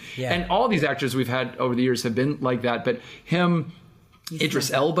amazing. Yeah. And all these actors we've had over the years have been like that. But him,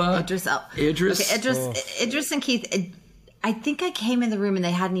 Idris Elba. Idris and Keith. I think I came in the room and they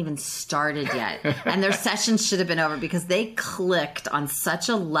hadn't even started yet. And their sessions should have been over, because they clicked on such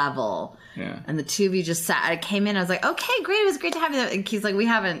a level. Yeah. And the two of you just sat. I came in, I was like, okay, great. It was great to have you. And Keith's like, we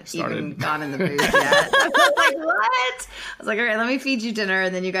haven't even gone in the booth yet. I was like, what? I was like, all right, let me feed you dinner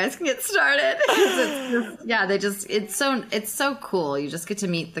and then you guys can get started. It's so cool. You just get to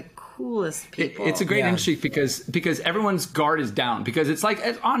meet the coolest people. It's a great industry because everyone's guard is down, because it's like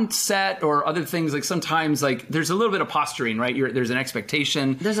on set or other things, like sometimes like there's a little bit of posturing, right? There's an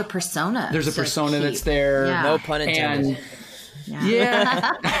expectation. There's a persona. There's a persona that's there. Yeah. No pun intended.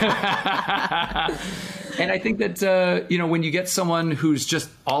 Yeah. And I think that, when you get someone who's just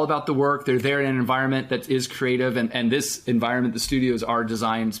all about the work, they're there in an environment that is creative, and this environment, the studios are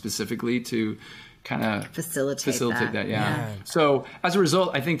designed specifically to kind of facilitate that. Yeah. So as a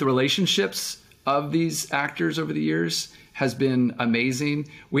result, I think the relationships of these actors over the years has been amazing.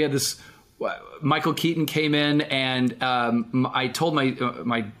 We had this, Michael Keaton came in, and I told my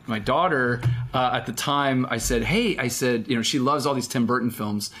daughter at the time, I said, she loves all these Tim Burton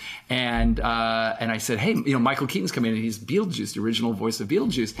films, and I said, hey, Michael Keaton's coming in, and he's Beetlejuice, the original voice of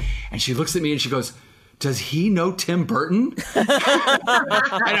Beetlejuice, and she looks at me and she goes, does he know Tim Burton? And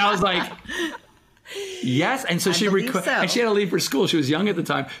I was like, yes. And so and she had to leave for school. She was young at the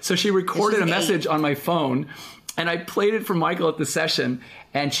time, so she recorded a message on my phone. And I played it for Michael at the session,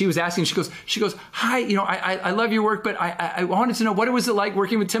 and she was asking, she goes, hi, I love your work, but I wanted to know what it was like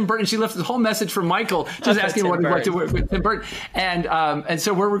working with Tim Burton. She left this whole message for Michael, just asking what it was like to work with Tim Burton. And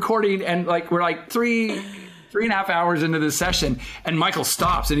so we're recording, and we're like three and a half hours into this session, and Michael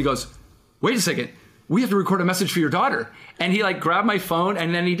stops and he goes, wait a second, we have to record a message for your daughter. And he grabbed my phone,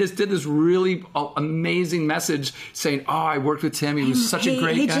 and then he just did this really amazing message saying, oh, I worked with Tim. He was such a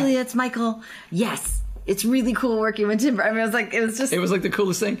great guy. Hey, Julia, it's Michael. Yes. It's really cool working with Tim. I mean, it was like the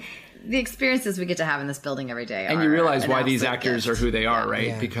coolest thing. The experiences we get to have in this building every day. And you realize why these actors are who they are, right?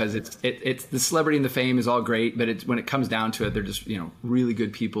 Yeah. Because it's the celebrity and the fame is all great, but when it comes down to it, they're just, really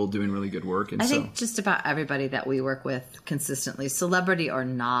good people doing really good work. And I think just about everybody that we work with consistently, celebrity or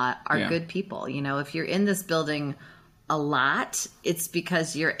not, are good people. If you're in this building a lot, it's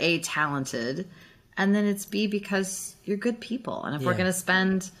because you're A, talented, and then it's B, because you're good people. And if we're going to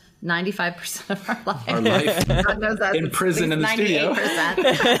spend 95% of our life God knows that, in prison in the studio.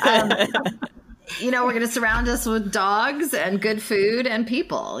 We're going to surround us with dogs and good food and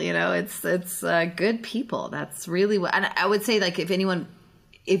people. It's good people. That's really what. And I would say,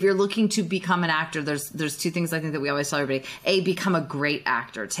 if you're looking to become an actor, there's two things I think that we always tell everybody. A, become a great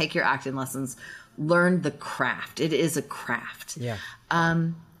actor. Take your acting lessons. Learn the craft. It is a craft. Yeah.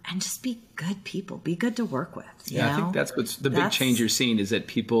 And just be good people. Be good to work with. I think that's what's the big change you're seeing, is that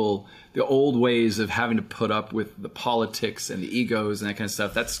people, the old ways of having to put up with the politics and the egos and that kind of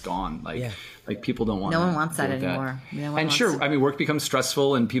stuff, that's gone. People don't want. No one wants that anymore. And sure, work becomes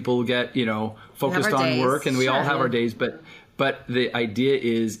stressful, and people get focused on work, and we all have our days, But the idea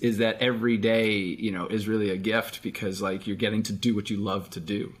is that every day, is really a gift, because you're getting to do what you love to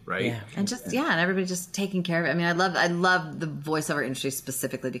do, right? Yeah. And and everybody just taking care of it. I mean, I love the voiceover industry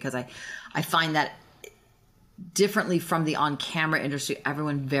specifically, because I find that differently from the on-camera industry,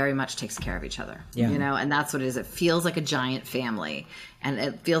 everyone very much takes care of each other. Yeah. And that's what it is. It feels like a giant family, and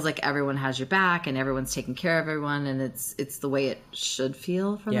it feels like everyone has your back, and everyone's taking care of everyone, and it's the way it should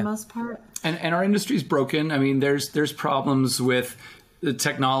feel for the most part. And our industry's broken. I mean, there's problems with the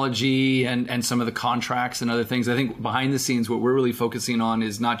technology and some of the contracts and other things. I think behind the scenes, what we're really focusing on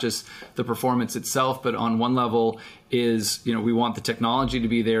is not just the performance itself, but on one level is, we want the technology to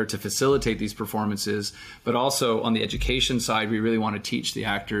be there to facilitate these performances, but also on the education side, we really want to teach the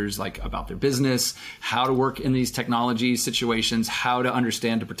actors about their business, how to work in these technology situations, how to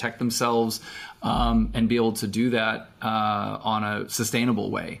understand to protect themselves, and be able to do that on a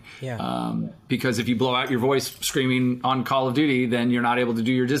sustainable way. Yeah. Because if you blow out your voice screaming on Call of Duty, then you're not able to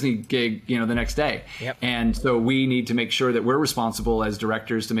do your Disney gig, the next day. Yep. And so we need to make sure that we're responsible as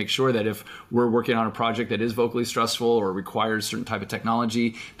directors to make sure that if we're working on a project that is vocally stressful or requires certain type of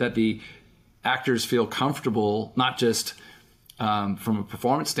technology, that the actors feel comfortable, not just from a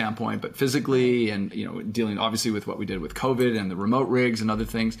performance standpoint, but physically, and dealing obviously with what we did with COVID and the remote rigs and other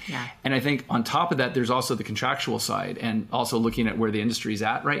things. Yeah. And I think on top of that, there's also the contractual side, and also looking at where the industry's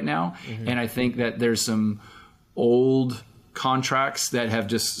at right now. Mm-hmm. And I think that there's some old contracts that have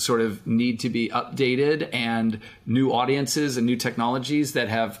just sort of need to be updated, and new audiences and new technologies that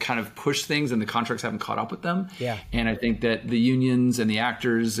have kind of pushed things, and the contracts haven't caught up with them. Yeah. And I think that the unions and the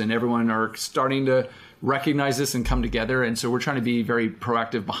actors and everyone are starting to recognize this and come together. And so we're trying to be very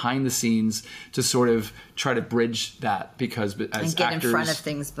proactive behind the scenes to sort of try to bridge that, because as and get actors, in front of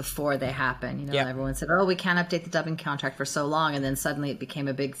things before they happen. Everyone said, oh, we can't update the dubbing contract for so long. And then suddenly it became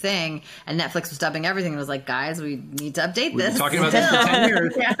a big thing, and Netflix was dubbing everything. It was like, guys, we need to update this. We've been talking about this for 10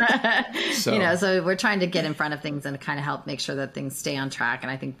 years. Yeah. So we're trying to get in front of things and kind of help make sure that things stay on track. And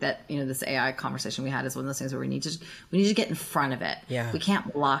I think that, this AI conversation we had is one of those things where we need to get in front of it. Yeah. We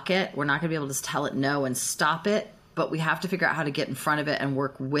can't block it. We're not going to be able to just tell it no and stop it. but we have to figure out how to get in front of it and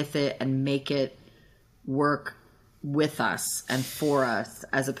work with it and make it work with us and for us,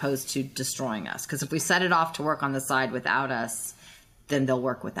 as opposed to destroying us. Because if we set it off to work on the side without us, then they'll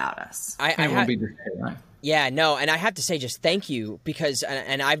work without us. It won't be destroyed, right? Yeah, no, and I have to say just thank you, because,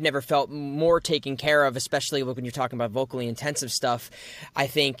 and I've never felt more taken care of, especially when you're talking about vocally intensive stuff. I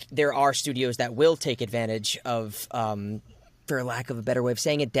think there are studios that will take advantage of, for lack of a better way of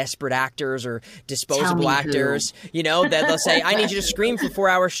saying it, desperate actors or disposable actors, you know, that they'll say, I need you to scream for 4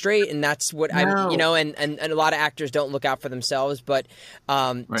 hours straight. And that's what you know, and a lot of actors don't look out for themselves. But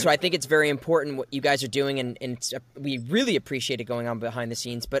so I think it's very important what you guys are doing. And we really appreciate it going on behind the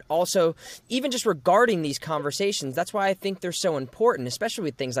scenes. But also, even just regarding these conversations, that's why I think they're so important, especially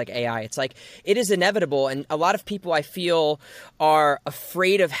with things like AI. It's like, it is inevitable. And a lot of people, I feel, are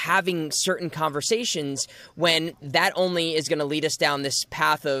afraid of having certain conversations when that only is going to lead us down this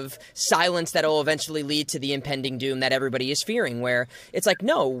path of silence that will eventually lead to the impending doom that everybody is fearing, where it's like,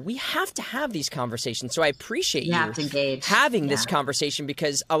 no, we have to have these conversations. So I appreciate you having this conversation,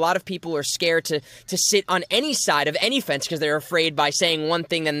 because a lot of people are scared to sit on any side of any fence because they're afraid by saying one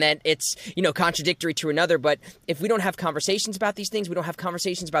thing and then it's, you know, contradictory to another. But if we don't have conversations about these things, we don't have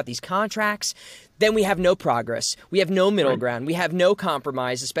conversations about these contracts, then we have no progress. We have no middle ground. We have no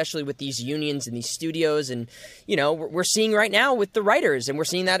compromise, especially with these unions and these studios. And, you know, we're seeing right now with the writers, and we're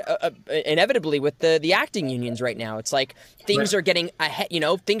seeing that inevitably with the acting unions right now. It's like things are getting ahead, you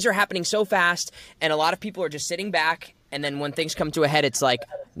know, things are happening so fast, and a lot of people are just sitting back. And then when things come to a head, it's like,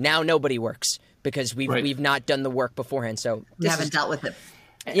 now nobody works because we've not done the work beforehand. So we haven't dealt with it.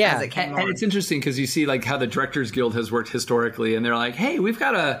 Yeah. And it's interesting because you see like how the Directors Guild has worked historically, and they're like, hey, we've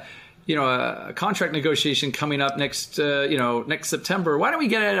got a contract negotiation coming up next September. Why don't we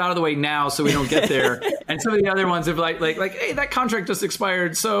get it out of the way now so we don't get there? And some of the other ones have like, hey, that contract just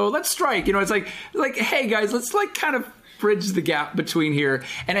expired, so let's strike. You know, it's like, hey guys, let's like kind of bridge the gap between here.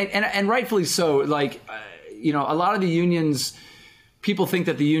 And rightfully so. Like, you know, a lot of the unions, people think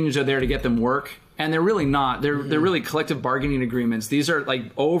that the unions are there to get them work. And they're really not. They're really collective bargaining agreements. These are like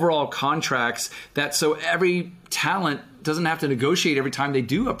overall contracts that so every talent doesn't have to negotiate every time they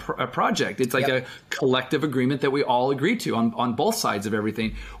do a project. It's like a collective agreement that we all agree to on both sides of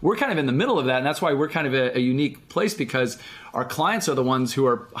everything. We're kind of in the middle of that, and that's why we're kind of a unique place, because our clients are the ones who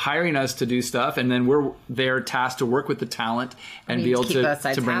are hiring us to do stuff, and then we're there tasked to work with the talent and be able to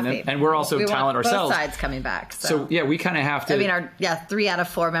bring them. And we're also talent ourselves. Both sides coming back. So yeah, we kind of have to. I mean, 3 out of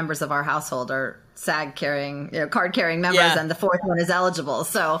 4 members of our household are SAG carrying, card carrying members, and the 4th one is eligible.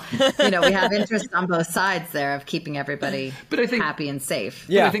 So, you know, we have interest on both sides there of keeping everybody happy and safe.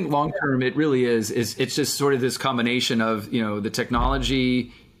 Yeah, but I think long term it really is it's just sort of this combination of, you know, the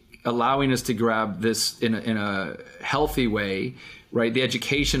technology allowing us to grab this in a healthy way, right? The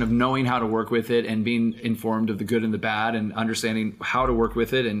education of knowing how to work with it and being informed of the good and the bad and understanding how to work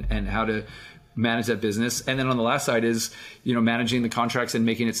with it and how to manage that business. And then on the last side is, you know, managing the contracts and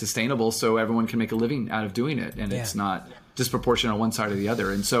making it sustainable so everyone can make a living out of doing it. And it's not disproportionate on one side or the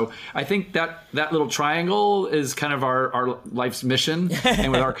other. And so I think that little triangle is kind of our life's mission.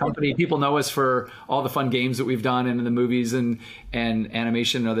 And with our company, people know us for all the fun games that we've done and in the movies and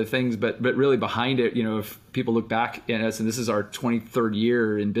animation and other things. But really behind it, you know, if people look back at us, and this is our 23rd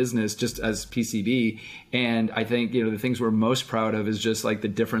year in business just as PCB. And I think, you know, the things we're most proud of is just like the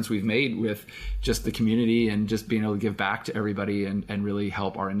difference we've made with just the community and just being able to give back to everybody and really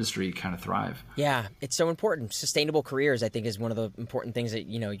help our industry kind of thrive. Yeah, it's so important. Sustainable careers, I think, is one of the important things that,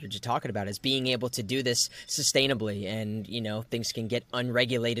 you know, you're just talking about, is being able to do this sustainably. And, you know, things can get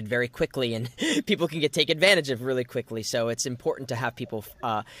unregulated very quickly and people can take advantage of really quickly. So it's important to have people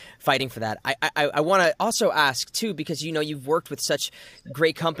fighting for that. I want to also ask too, because, you know, you've worked with such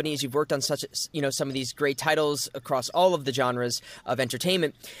great companies, you've worked on such, you know, some of these great titles across all of the genres of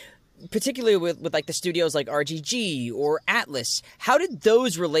entertainment, particularly with like the studios like RGG or Atlas. How did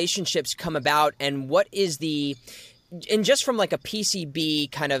those relationships come about, and what is and just from like a PCB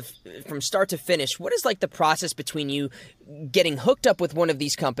kind of from start to finish, what is like the process between you getting hooked up with one of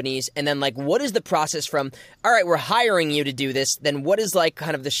these companies, and then like what is the process from, all right, we're hiring you to do this, then what is like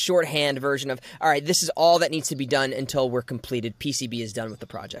kind of the shorthand version of, all right, this is all that needs to be done until we're completed, PCB is done with the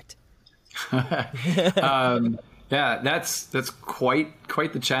project? Yeah, that's quite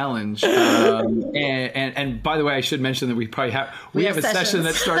the challenge. And by the way, I should mention that we have a session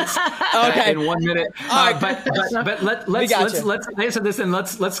that starts in 1 minute. But let's answer this, and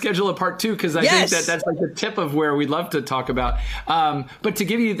let's schedule a part 2, because I think that's like the tip of where we'd love to talk about. But to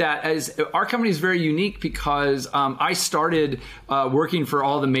give you that, as our company is very unique because I started working for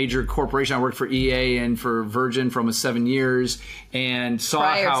all the major corporations. I worked for EA and for Virgin for almost 7 years, and saw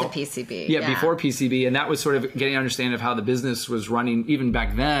prior to PCB. Yeah, before PCB, and that was sort of getting understanding of how the business was running even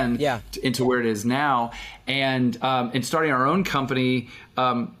back then into where it is now. And starting our own company,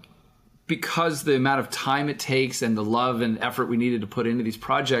 because the amount of time it takes and the love and effort we needed to put into these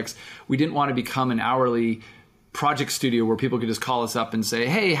projects, we didn't want to become an hourly project studio where people could just call us up and say,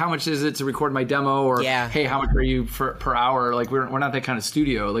 hey, how much is it to record my demo? Or, hey, how much are you per hour? Like, we're not that kind of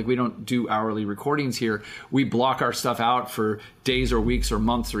studio. Like, we don't do hourly recordings here. We block our stuff out for days or weeks or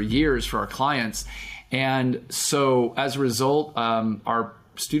months or years for our clients. And so as a result, our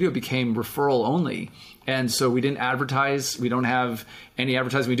studio became referral only. And so we didn't advertise. We don't have any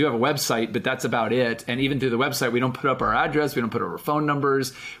advertising. We do have a website, but that's about it. And even through the website, we don't put up our address. We don't put up our phone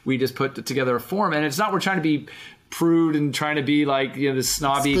numbers. We just put together a form. And it's not we're trying to be prude and trying to be like, this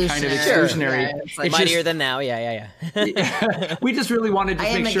snobby kind of exclusionary. Sure. It's like mightier than now. Yeah. We just really wanted to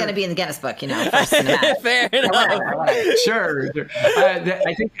make sure. I am going to be in the Guinness book, first in that. Fair enough. Sure.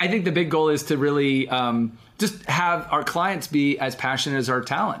 I think the big goal is to really just have our clients be as passionate as our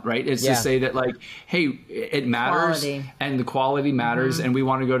talent, right? It's to say that, like, hey, it matters, quality. And the quality matters, and we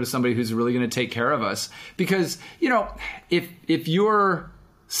want to go to somebody who's really going to take care of us. Because, if you're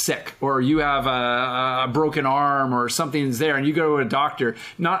sick or you have a broken arm or something's there and you go to a doctor,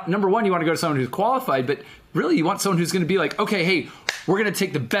 number one, you want to go to someone who's qualified, but really you want someone who's going to be like, okay, hey, we're going to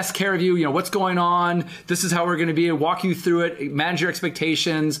take the best care of you. What's going on? This is how we're going to be. Walk you through it, manage your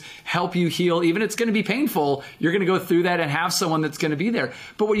expectations, help you heal. Even if it's going to be painful, you're going to go through that and have someone that's going to be there.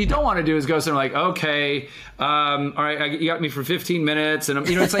 But what you don't want to do is go somewhere like, okay, all right, you got me for 15 minutes. And,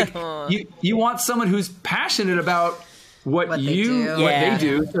 it's like you want someone who's passionate about what they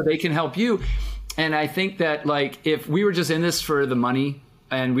do so they can help you. And I think that, like, if we were just in this for the money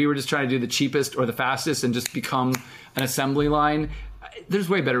and we were just trying to do the cheapest or the fastest and just become an assembly line, there's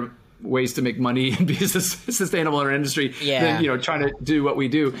way better ways to make money and be sustainable in our industry than trying to do what we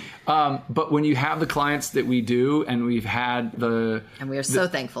do. But when you have the clients that we do, and we've had and we are so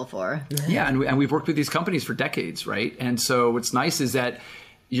thankful for, and we've worked with these companies for decades, right? And so what's nice is that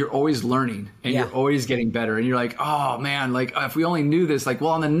you're always learning and you're always getting better. And you're like, oh man, like if we only knew this, like,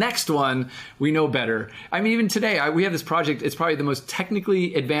 well, on the next one, we know better. I mean, even today, we have this project. It's probably the most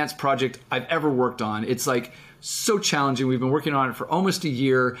technically advanced project I've ever worked on. It's like so challenging. We've been working on it for almost a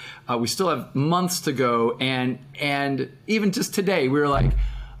year. We still have months to go. And even just today, we were like,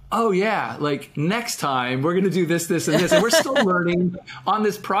 oh yeah, like next time we're going to do this, this, and this. And we're still learning on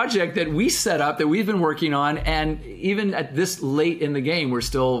this project that we set up, that we've been working on. And even at this late in the game, we're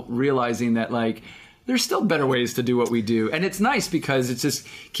still realizing that, like, there's still better ways to do what we do. And it's nice because it just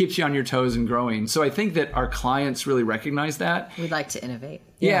keeps you on your toes and growing. So I think that our clients really recognize that. We like to innovate.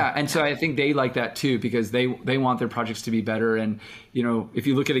 Yeah. And so I think they like that too, because they want their projects to be better. And, if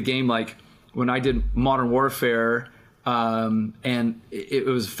you look at a game like when I did Modern Warfare, and it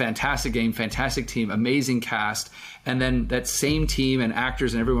was a fantastic game, fantastic team, amazing cast. And then that same team and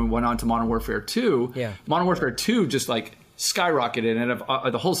actors and everyone went on to Modern Warfare 2. Yeah. Modern Warfare 2 just like skyrocketed. And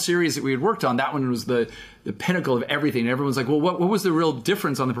of the whole series that we had worked on, that one was the pinnacle of everything. And everyone's like, well, what was the real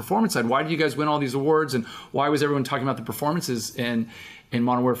difference on the performance side? Why did you guys win all these awards? And why was everyone talking about the performances in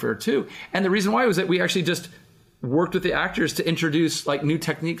Modern Warfare 2? And the reason why was that we actually just worked with the actors to introduce like new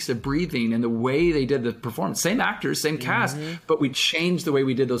techniques of breathing and the way they did the performance. Same actors, same cast, but we changed the way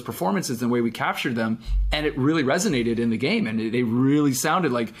we did those performances and the way we captured them. And it really resonated in the game. And they really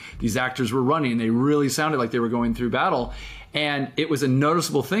sounded like these actors were running. They really sounded like they were going through battle. And it was a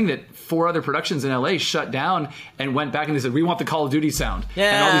noticeable thing that 4 other productions in LA shut down and went back and they said, we want the Call of Duty sound.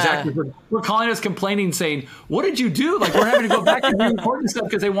 Yeah. And all these actors were calling us, complaining, saying, what did you do? Like, we're having to go back and re-record stuff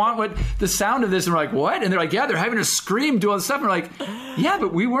because they want the sound of this. And we're like, what? And they're like, yeah, they're having to scream, do all this stuff. And we're like, yeah,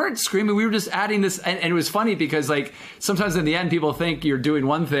 but we weren't screaming. We were just adding this. And it was funny because, like, sometimes in the end, people think you're doing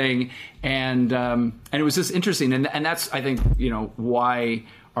one thing. And it was just interesting. And that's, I think, why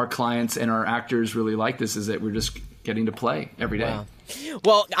our clients and our actors really like this, is that we're just getting to play every day. Wow.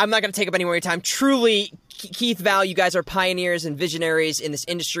 Well, I'm not going to take up any more of your time. Truly, Keith, Val, you guys are pioneers and visionaries in this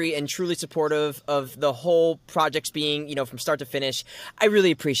industry and truly supportive of the whole projects being, from start to finish. I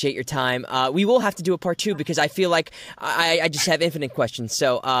really appreciate your time. We will have to do a part 2 because I feel like I just have infinite questions.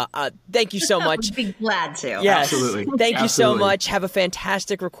 So thank you so much. We'd be glad to. Yes. Absolutely. Thank you so much. Have a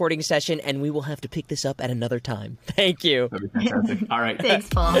fantastic recording session, and we will have to pick this up at another time. Thank you. That'd be fantastic. All right. Thanks,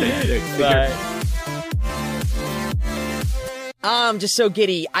 Paul. Bye. I'm just so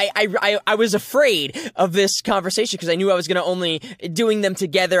giddy. I was afraid of this conversation because I knew I was going to only doing them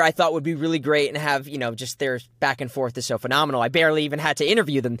together. I thought would be really great and have, just their back and forth is so phenomenal. I barely even had to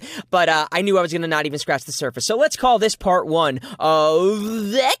interview them, but I knew I was going to not even scratch the surface. So let's call this part one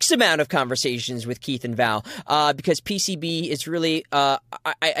of the X amount of conversations with Keith and Val, because PCB is really,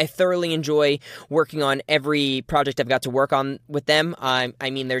 I thoroughly enjoy working on every project I've got to work on with them. I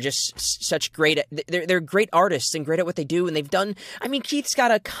mean, they're just such great, they're great artists and great at what they do, and they've done. I mean, Keith's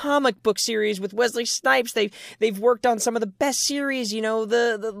got a comic book series with Wesley Snipes. They've worked on some of the best series,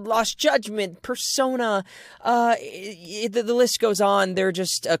 the Lost Judgment, Persona. The list goes on. They're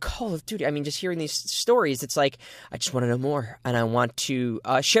just a Call of Duty. I mean, just hearing these stories, it's like I just want to know more, and I want to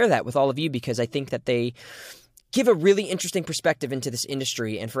share that with all of you because I think that they give a really interesting perspective into this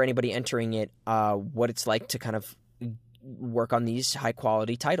industry, and for anybody entering it, what it's like to kind of work on these high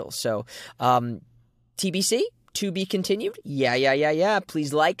quality titles. So, TBC. To be continued? Yeah.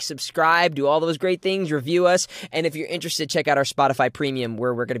 Please like, subscribe, do all those great things, review us, and if you're interested, check out our Spotify Premium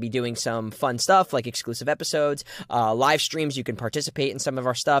where we're going to be doing some fun stuff like exclusive episodes, live streams. You can participate in some of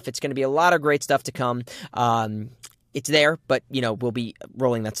our stuff. It's going to be a lot of great stuff to come. It's there, but, we'll be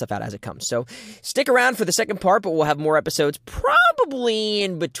rolling that stuff out as it comes. So stick around for the second part, but we'll have more episodes probably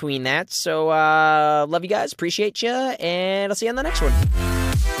in between that. So love you guys, appreciate you, and I'll see you on the next one.